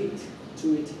directly linked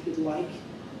to it like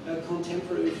a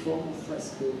contemporary form of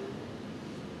fresco.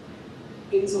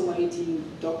 Insulating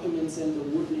documents and the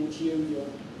wooden interior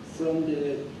from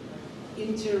the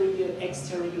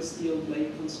exterior steel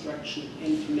blade construction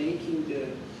and making the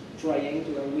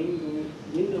triangular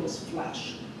windows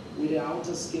flush with the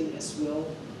outer skin as well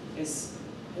as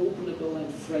openable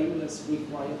and frameless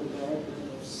require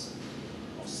development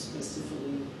of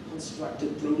specifically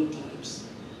constructed prototypes.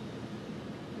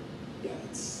 Yeah,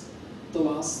 it's the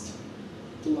last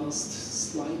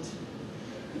slide.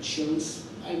 It shows,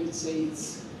 I would say,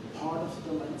 it's part of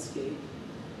the landscape,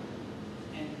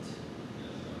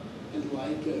 and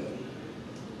like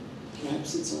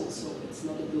perhaps it's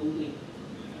not a building.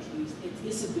 It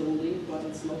is a building, but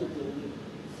it's not a building.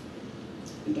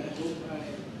 And I hope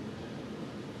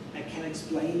I can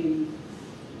explain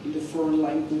in the foreign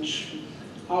language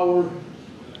our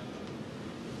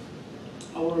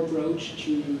approach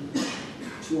to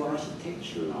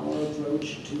architecture, our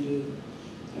approach to the,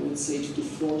 I would say, to the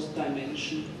fourth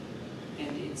dimension.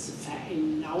 And it's a fact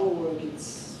in our work.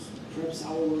 It's perhaps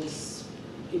our works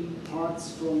in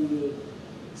parts from the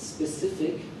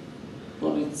specific,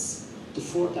 but it's the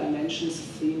four dimensions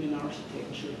theme in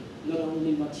architecture. Not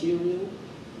only material.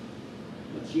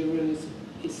 Material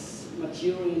is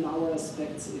material in our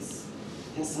aspects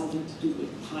has something to do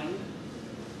with time,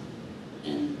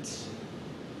 and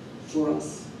for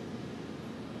us,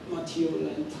 material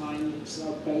and time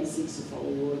are basics of our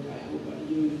work. I hope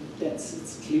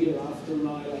it's clear after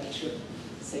my lecture.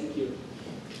 Thank you.